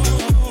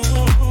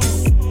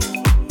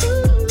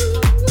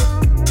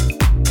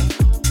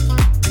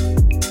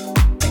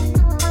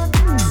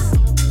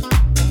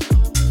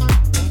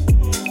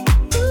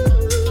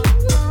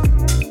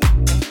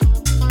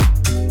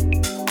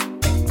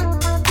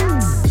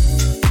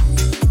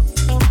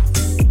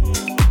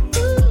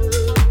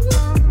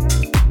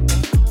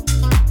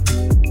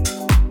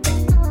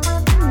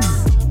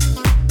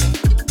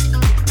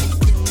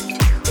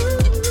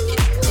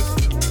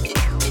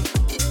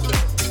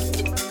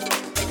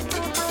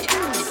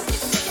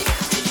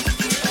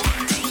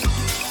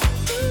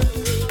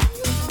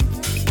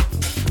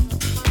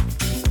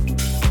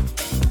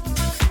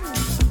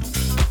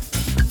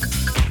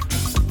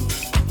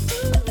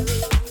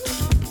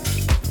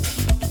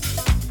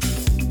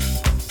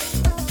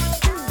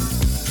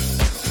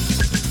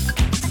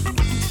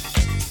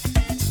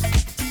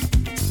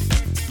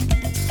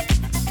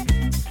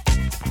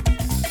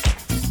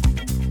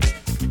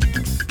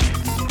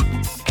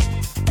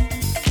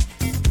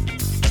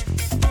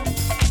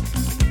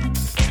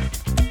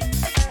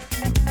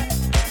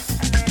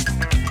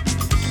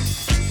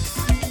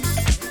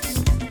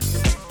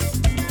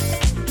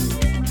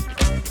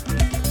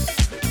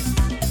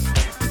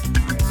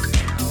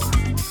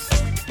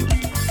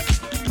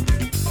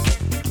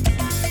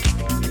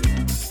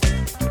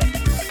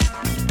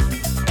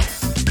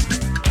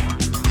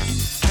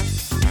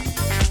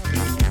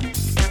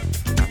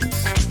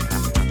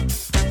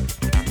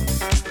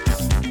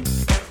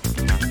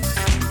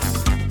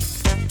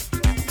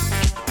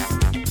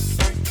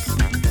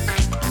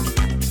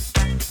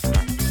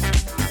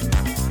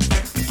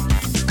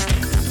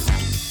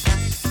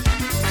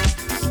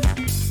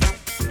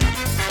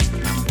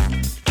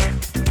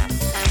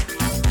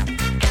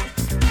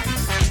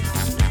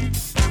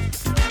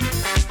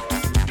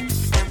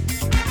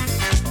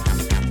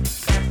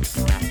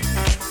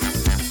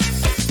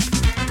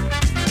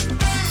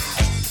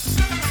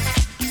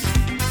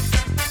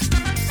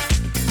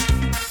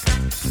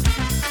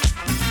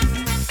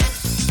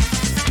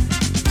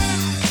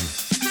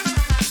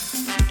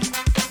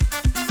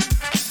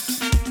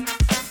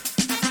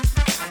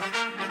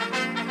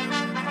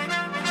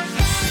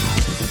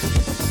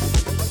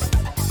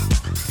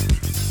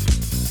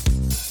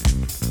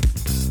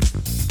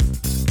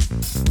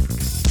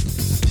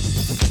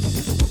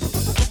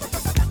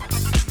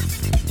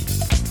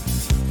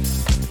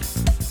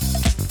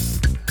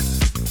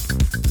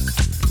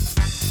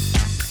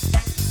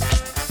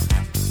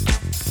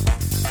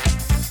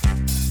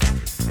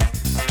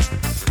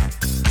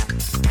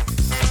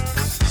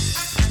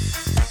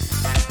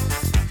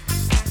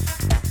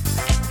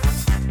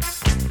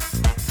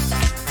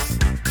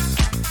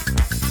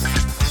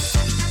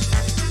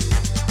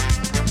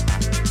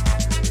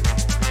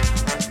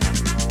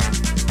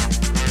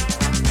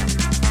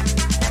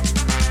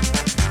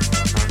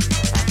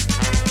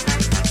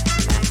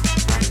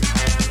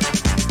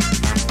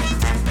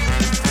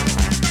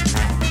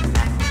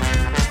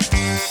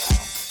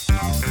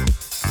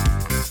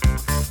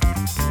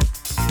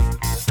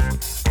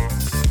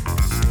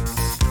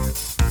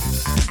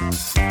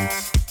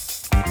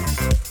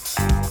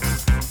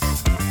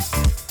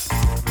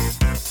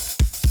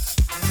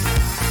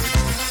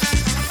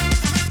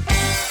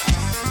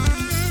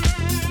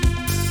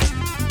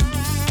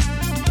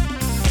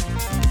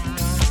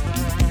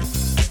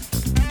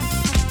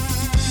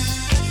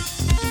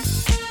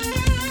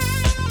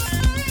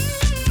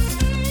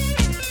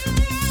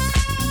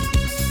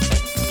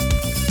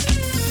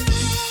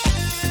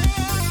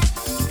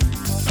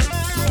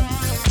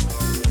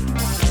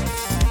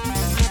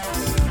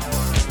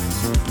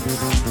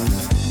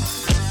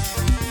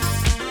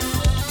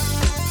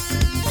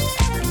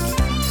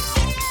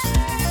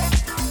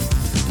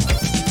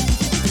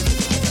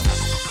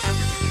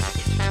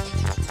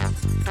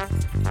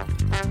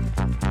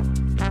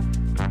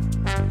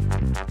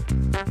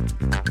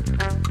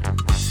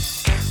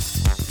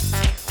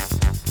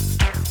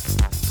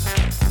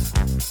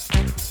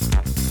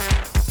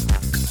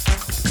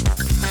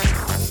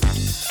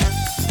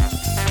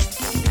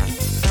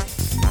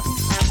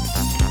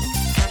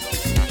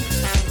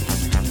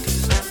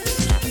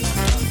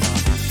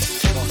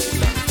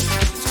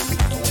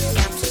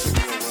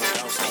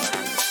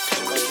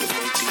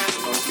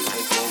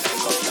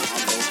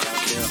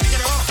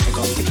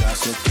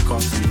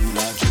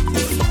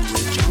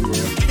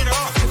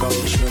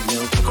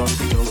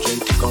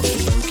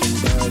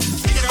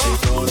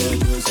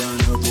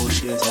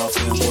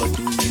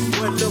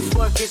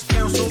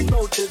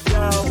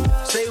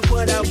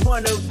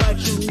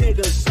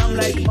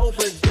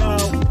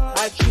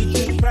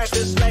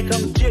 practice like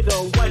I'm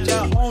Jigga. Watch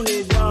I own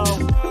it all.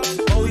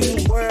 Oh,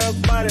 you worry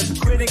about a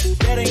critic,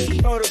 that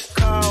ain't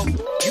protocol.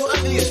 You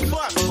ugly as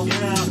fuck.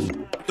 Yeah.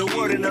 The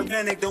word in the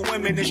panic, the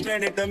women is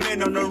stranded, the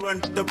men on the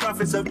run, the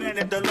profits are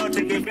vanished, the law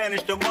take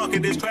advantage, the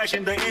market is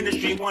crashing, the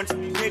industry wants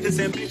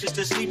niggas and bitches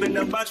to sleep in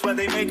the box while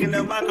they making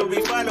a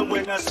mockery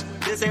following us.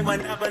 This ain't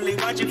monopoly,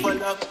 watching for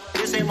love.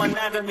 This ain't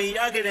monogamy,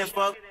 y'all getting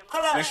fucked.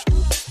 Hold on.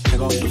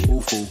 Take off the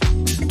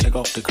foo-foo, take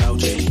off the cloud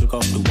chase, take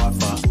off the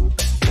Wi-Fi,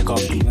 take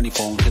off the money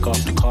phone, take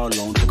off the car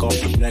loan, take off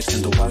the blacks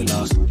and the white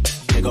loss,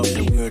 take off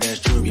the weird ass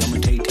jewelry,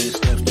 I'ma take 10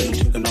 steps, then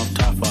taking off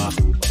top off.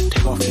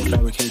 Take off the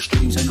fabricated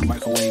streams and the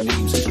microwave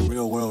names, it's the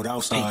real world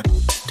outside.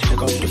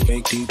 Take off the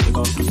fake deep, take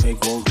off the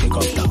fake woke, take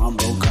off the I'm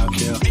broke, I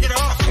care.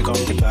 Take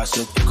off the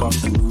gossip, take off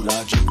the new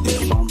logic,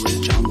 if I'm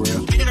rich, I'm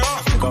real.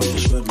 Take off the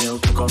strip mill,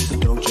 take off the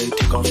doje,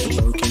 take off the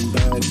Birkin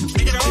bag.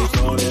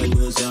 Take all that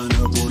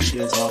designer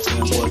bullshit off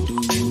and what do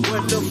you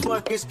What the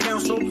fuck is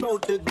council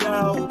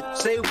protocol?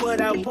 Say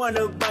what I want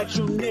about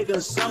you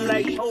niggas, I'm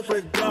like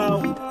Oprah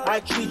dog. I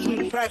treat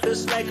you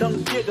crackers like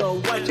I'm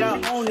Jigga, watch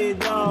I own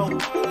it all.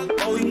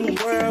 Oh, you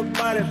worry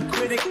about a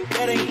critic,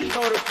 that ain't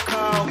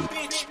protocol.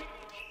 Bitch.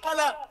 Hold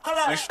up.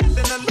 I stripped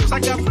in the loose, I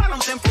got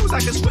problems and fools, I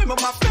can swim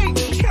with my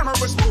feet.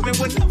 Cameras moving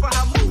whenever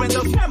I'm moving,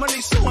 the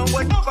family suing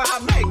whatever I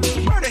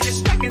make. Murder is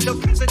stacking, the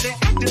president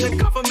acting, the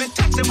government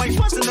taxing my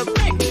funds in the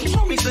bank.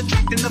 Homies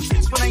attracting the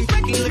fence, but I ain't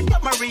wrecking. Look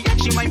up my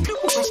reaction, my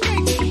pupils on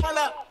skate. Hold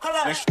up.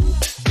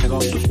 Take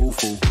off the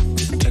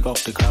foo-foo, take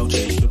off the cloud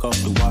chase, take off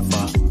the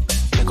Wi-Fi,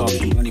 take off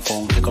the money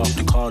phone, take off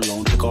the car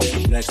loan, take off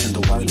the blacks and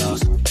the white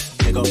loss,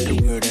 take off the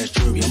weird ass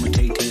jewelry, I'ma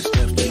take 10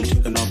 steps, then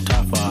taking off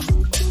top off.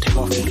 Take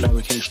off the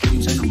fabricated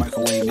streams and the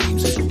microwave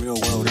names, it's the real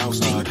world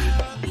outside.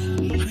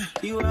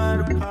 You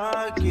out of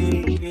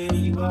pocket, yeah,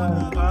 you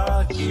out of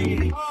pocket.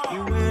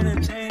 You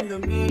entertain the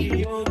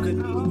mediocre,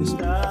 need to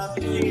stop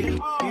it.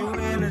 You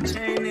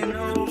entertaining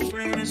old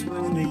friends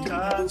when they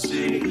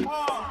toxic.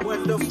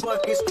 What the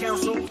fuck is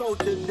council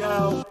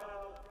protocol?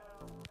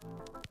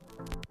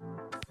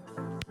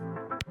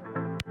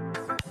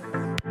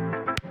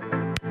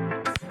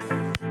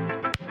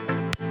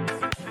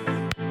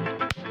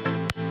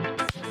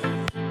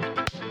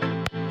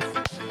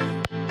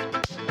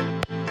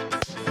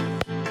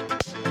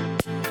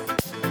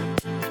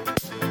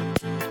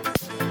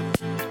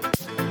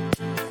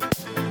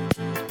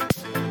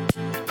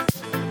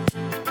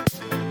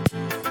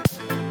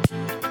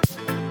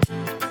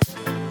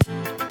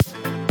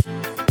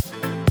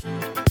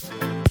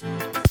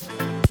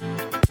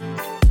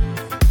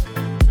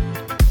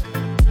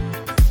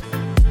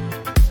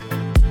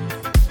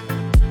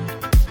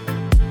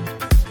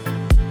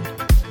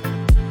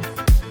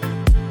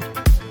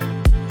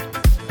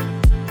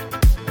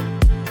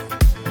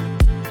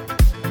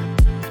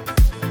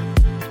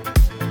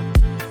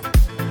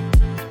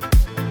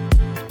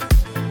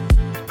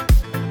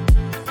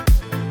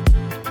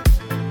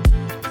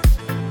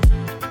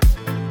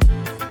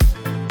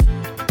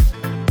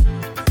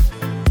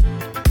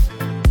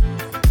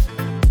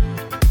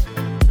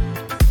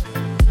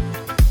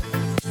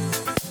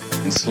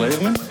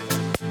 Enslavement?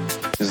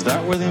 Is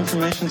that where the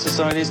information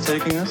society is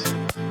taking us?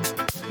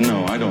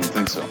 No, I don't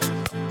think so.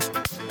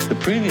 The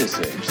previous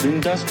age, the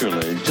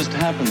industrial age, just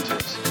happened to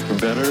us, for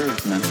better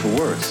and for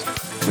worse.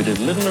 We did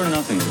little or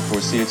nothing to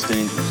foresee its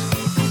dangers.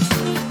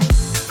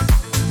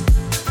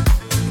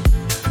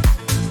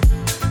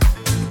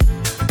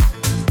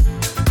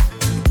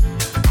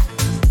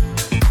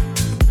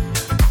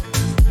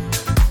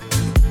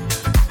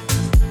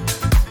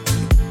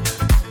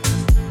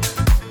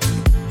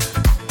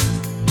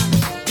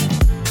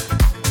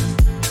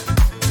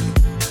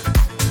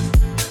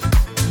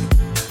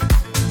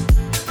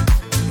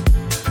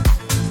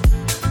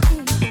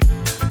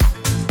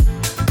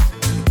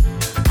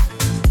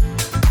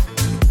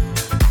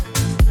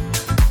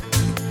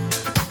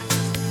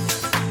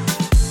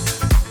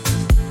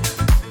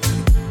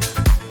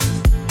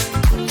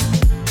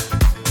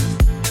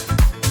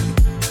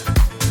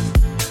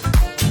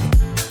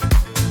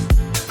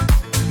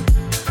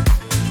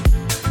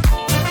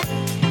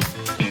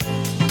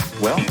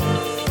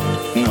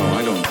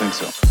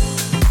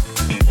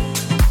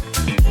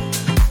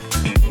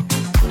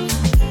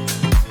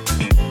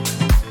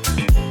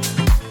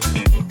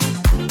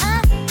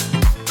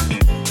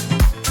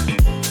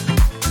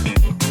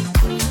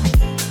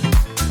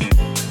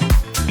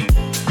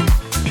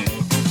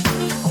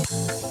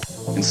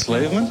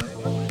 Enslavement?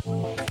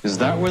 Is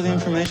that where the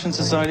information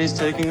society is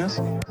taking us?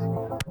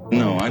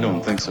 No, I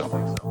don't think so.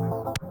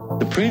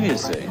 The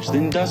previous age, the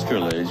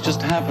industrial age,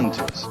 just happened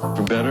to us,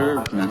 for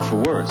better and for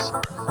worse.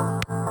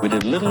 We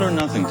did little or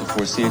nothing to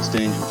foresee its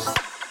dangers.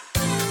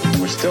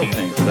 And we're still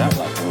paying for that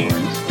lack of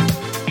awareness.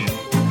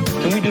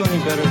 Can we do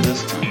any better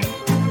this time?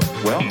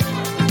 Well,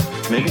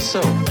 maybe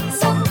so.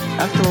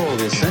 After all,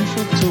 the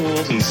essential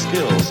tools and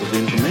skills of the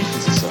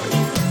information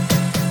society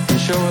can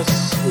show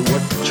us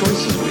what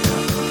choices we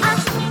have.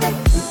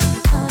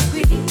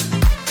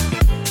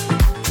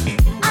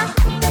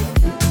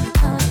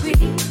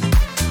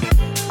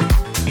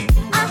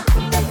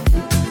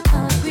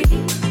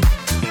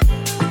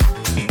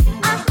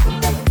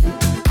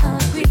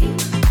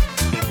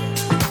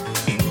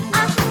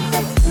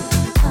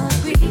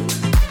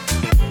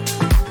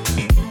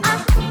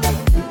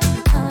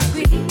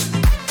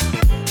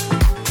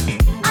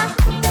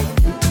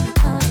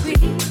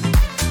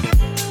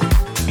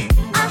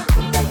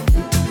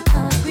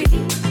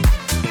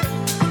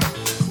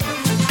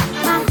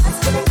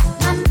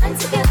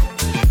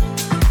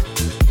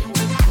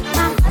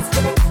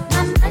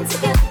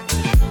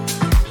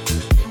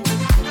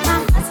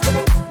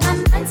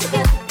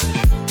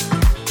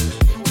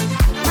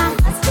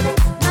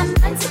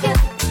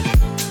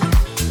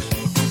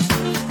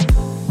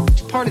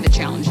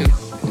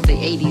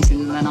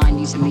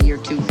 companies in the year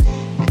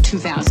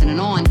 2000 and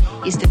on,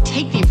 is to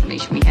take the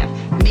information we have,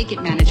 make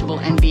it manageable,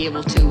 and be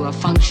able to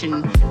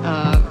function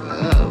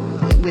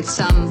with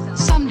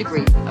some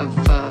degree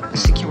of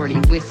security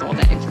with all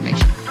that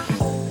information.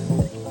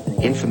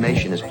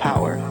 Information is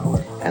power,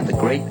 and the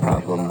great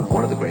problem,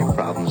 one of the great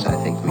problems I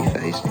think we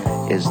face,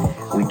 is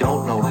we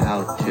don't know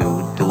how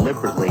to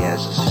deliberately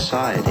as a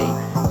society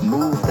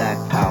move that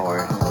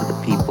power to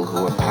the people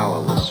who are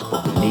powerless or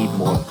who need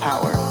more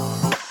power.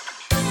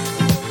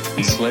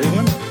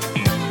 Enslavement?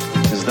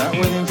 Is that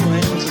where the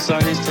information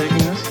society is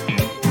taking us?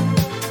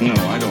 No,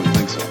 I don't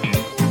think so.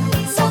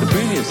 The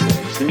previous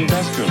age, the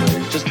industrial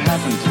age, just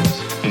happened to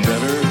us, for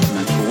better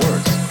and for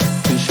worse,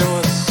 can show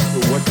us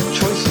what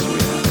choices we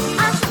have.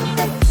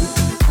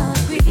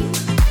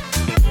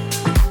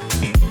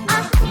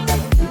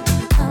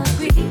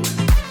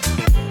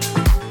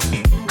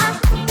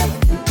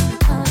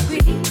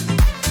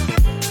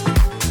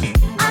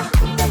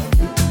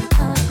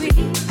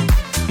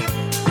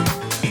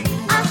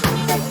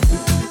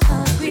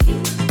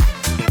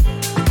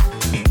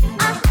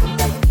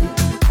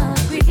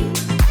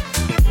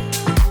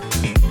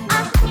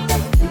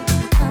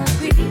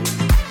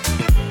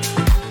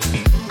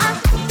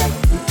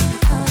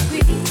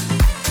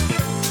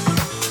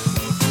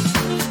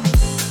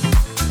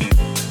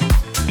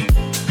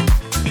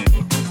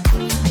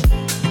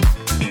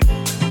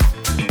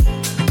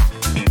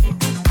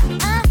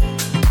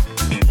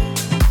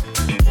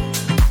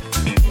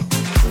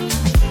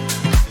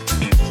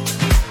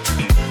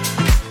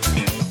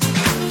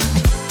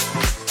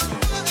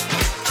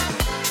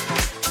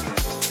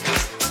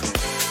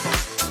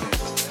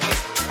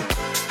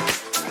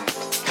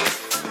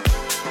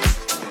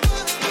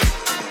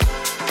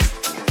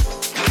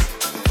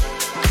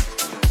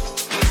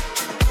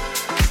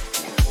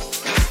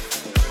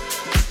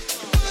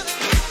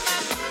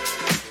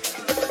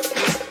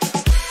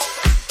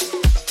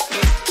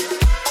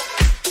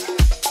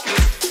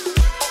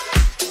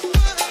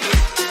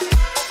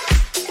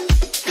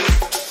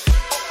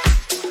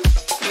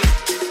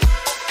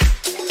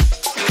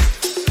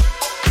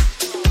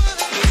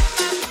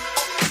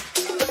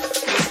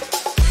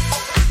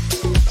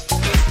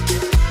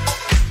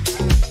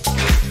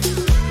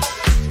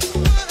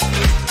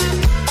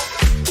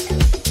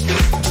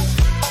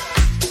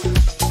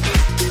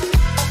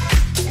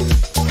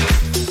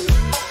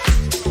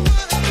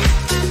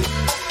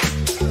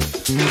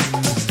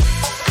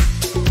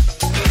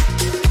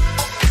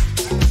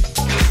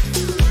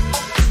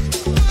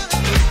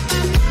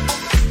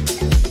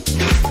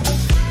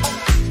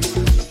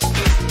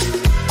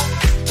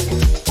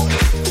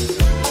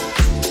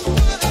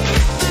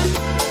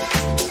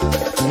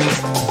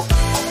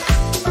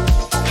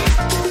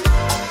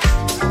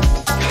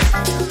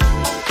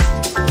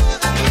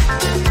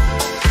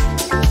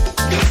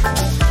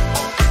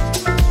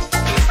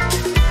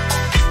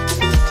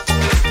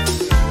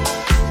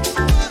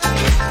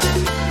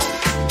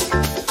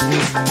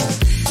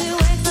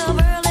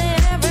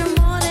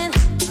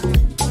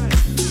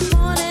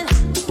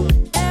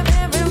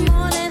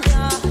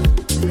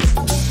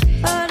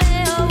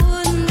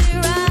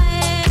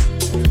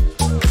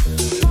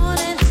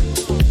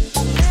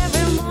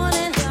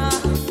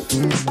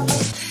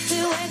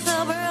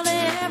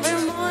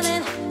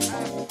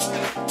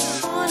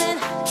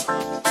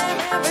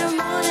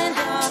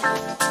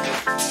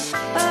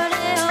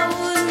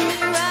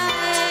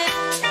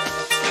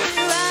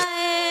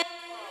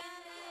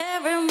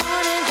 Every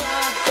morning,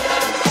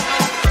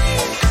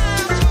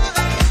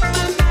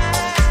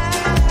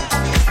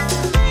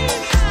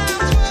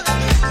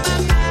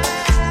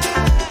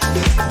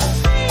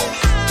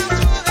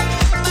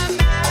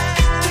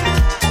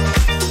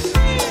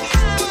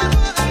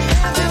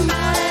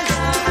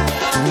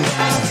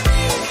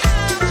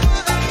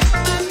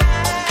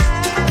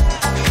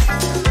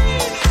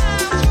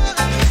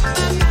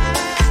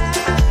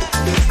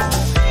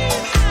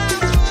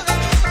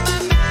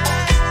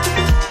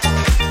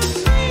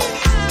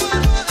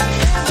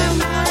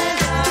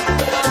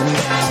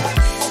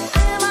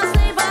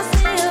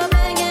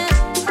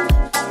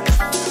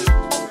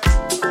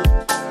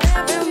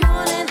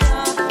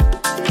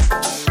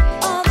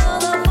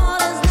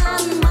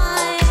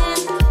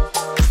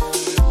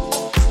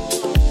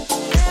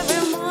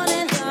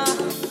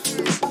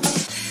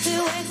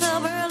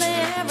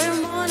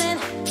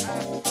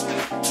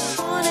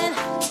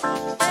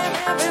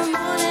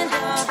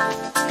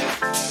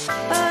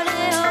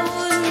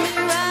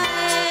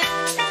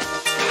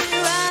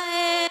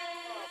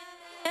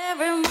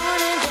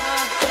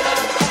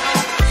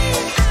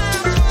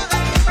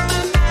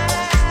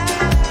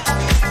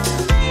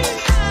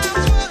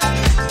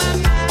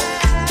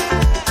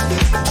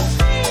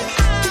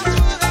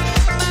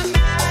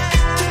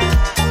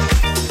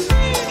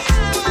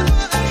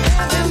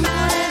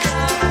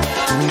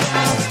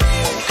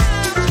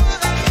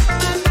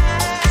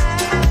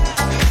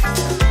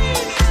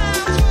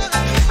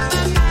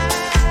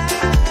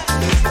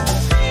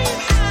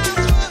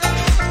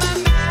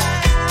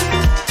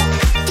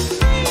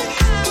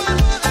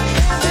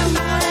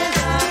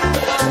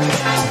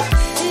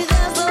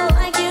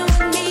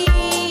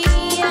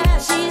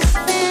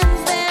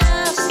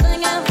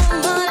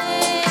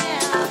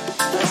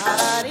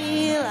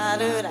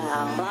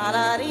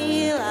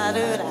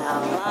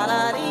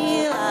 la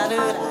dee la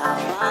doo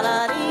da, la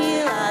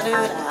dee la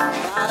doo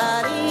da, la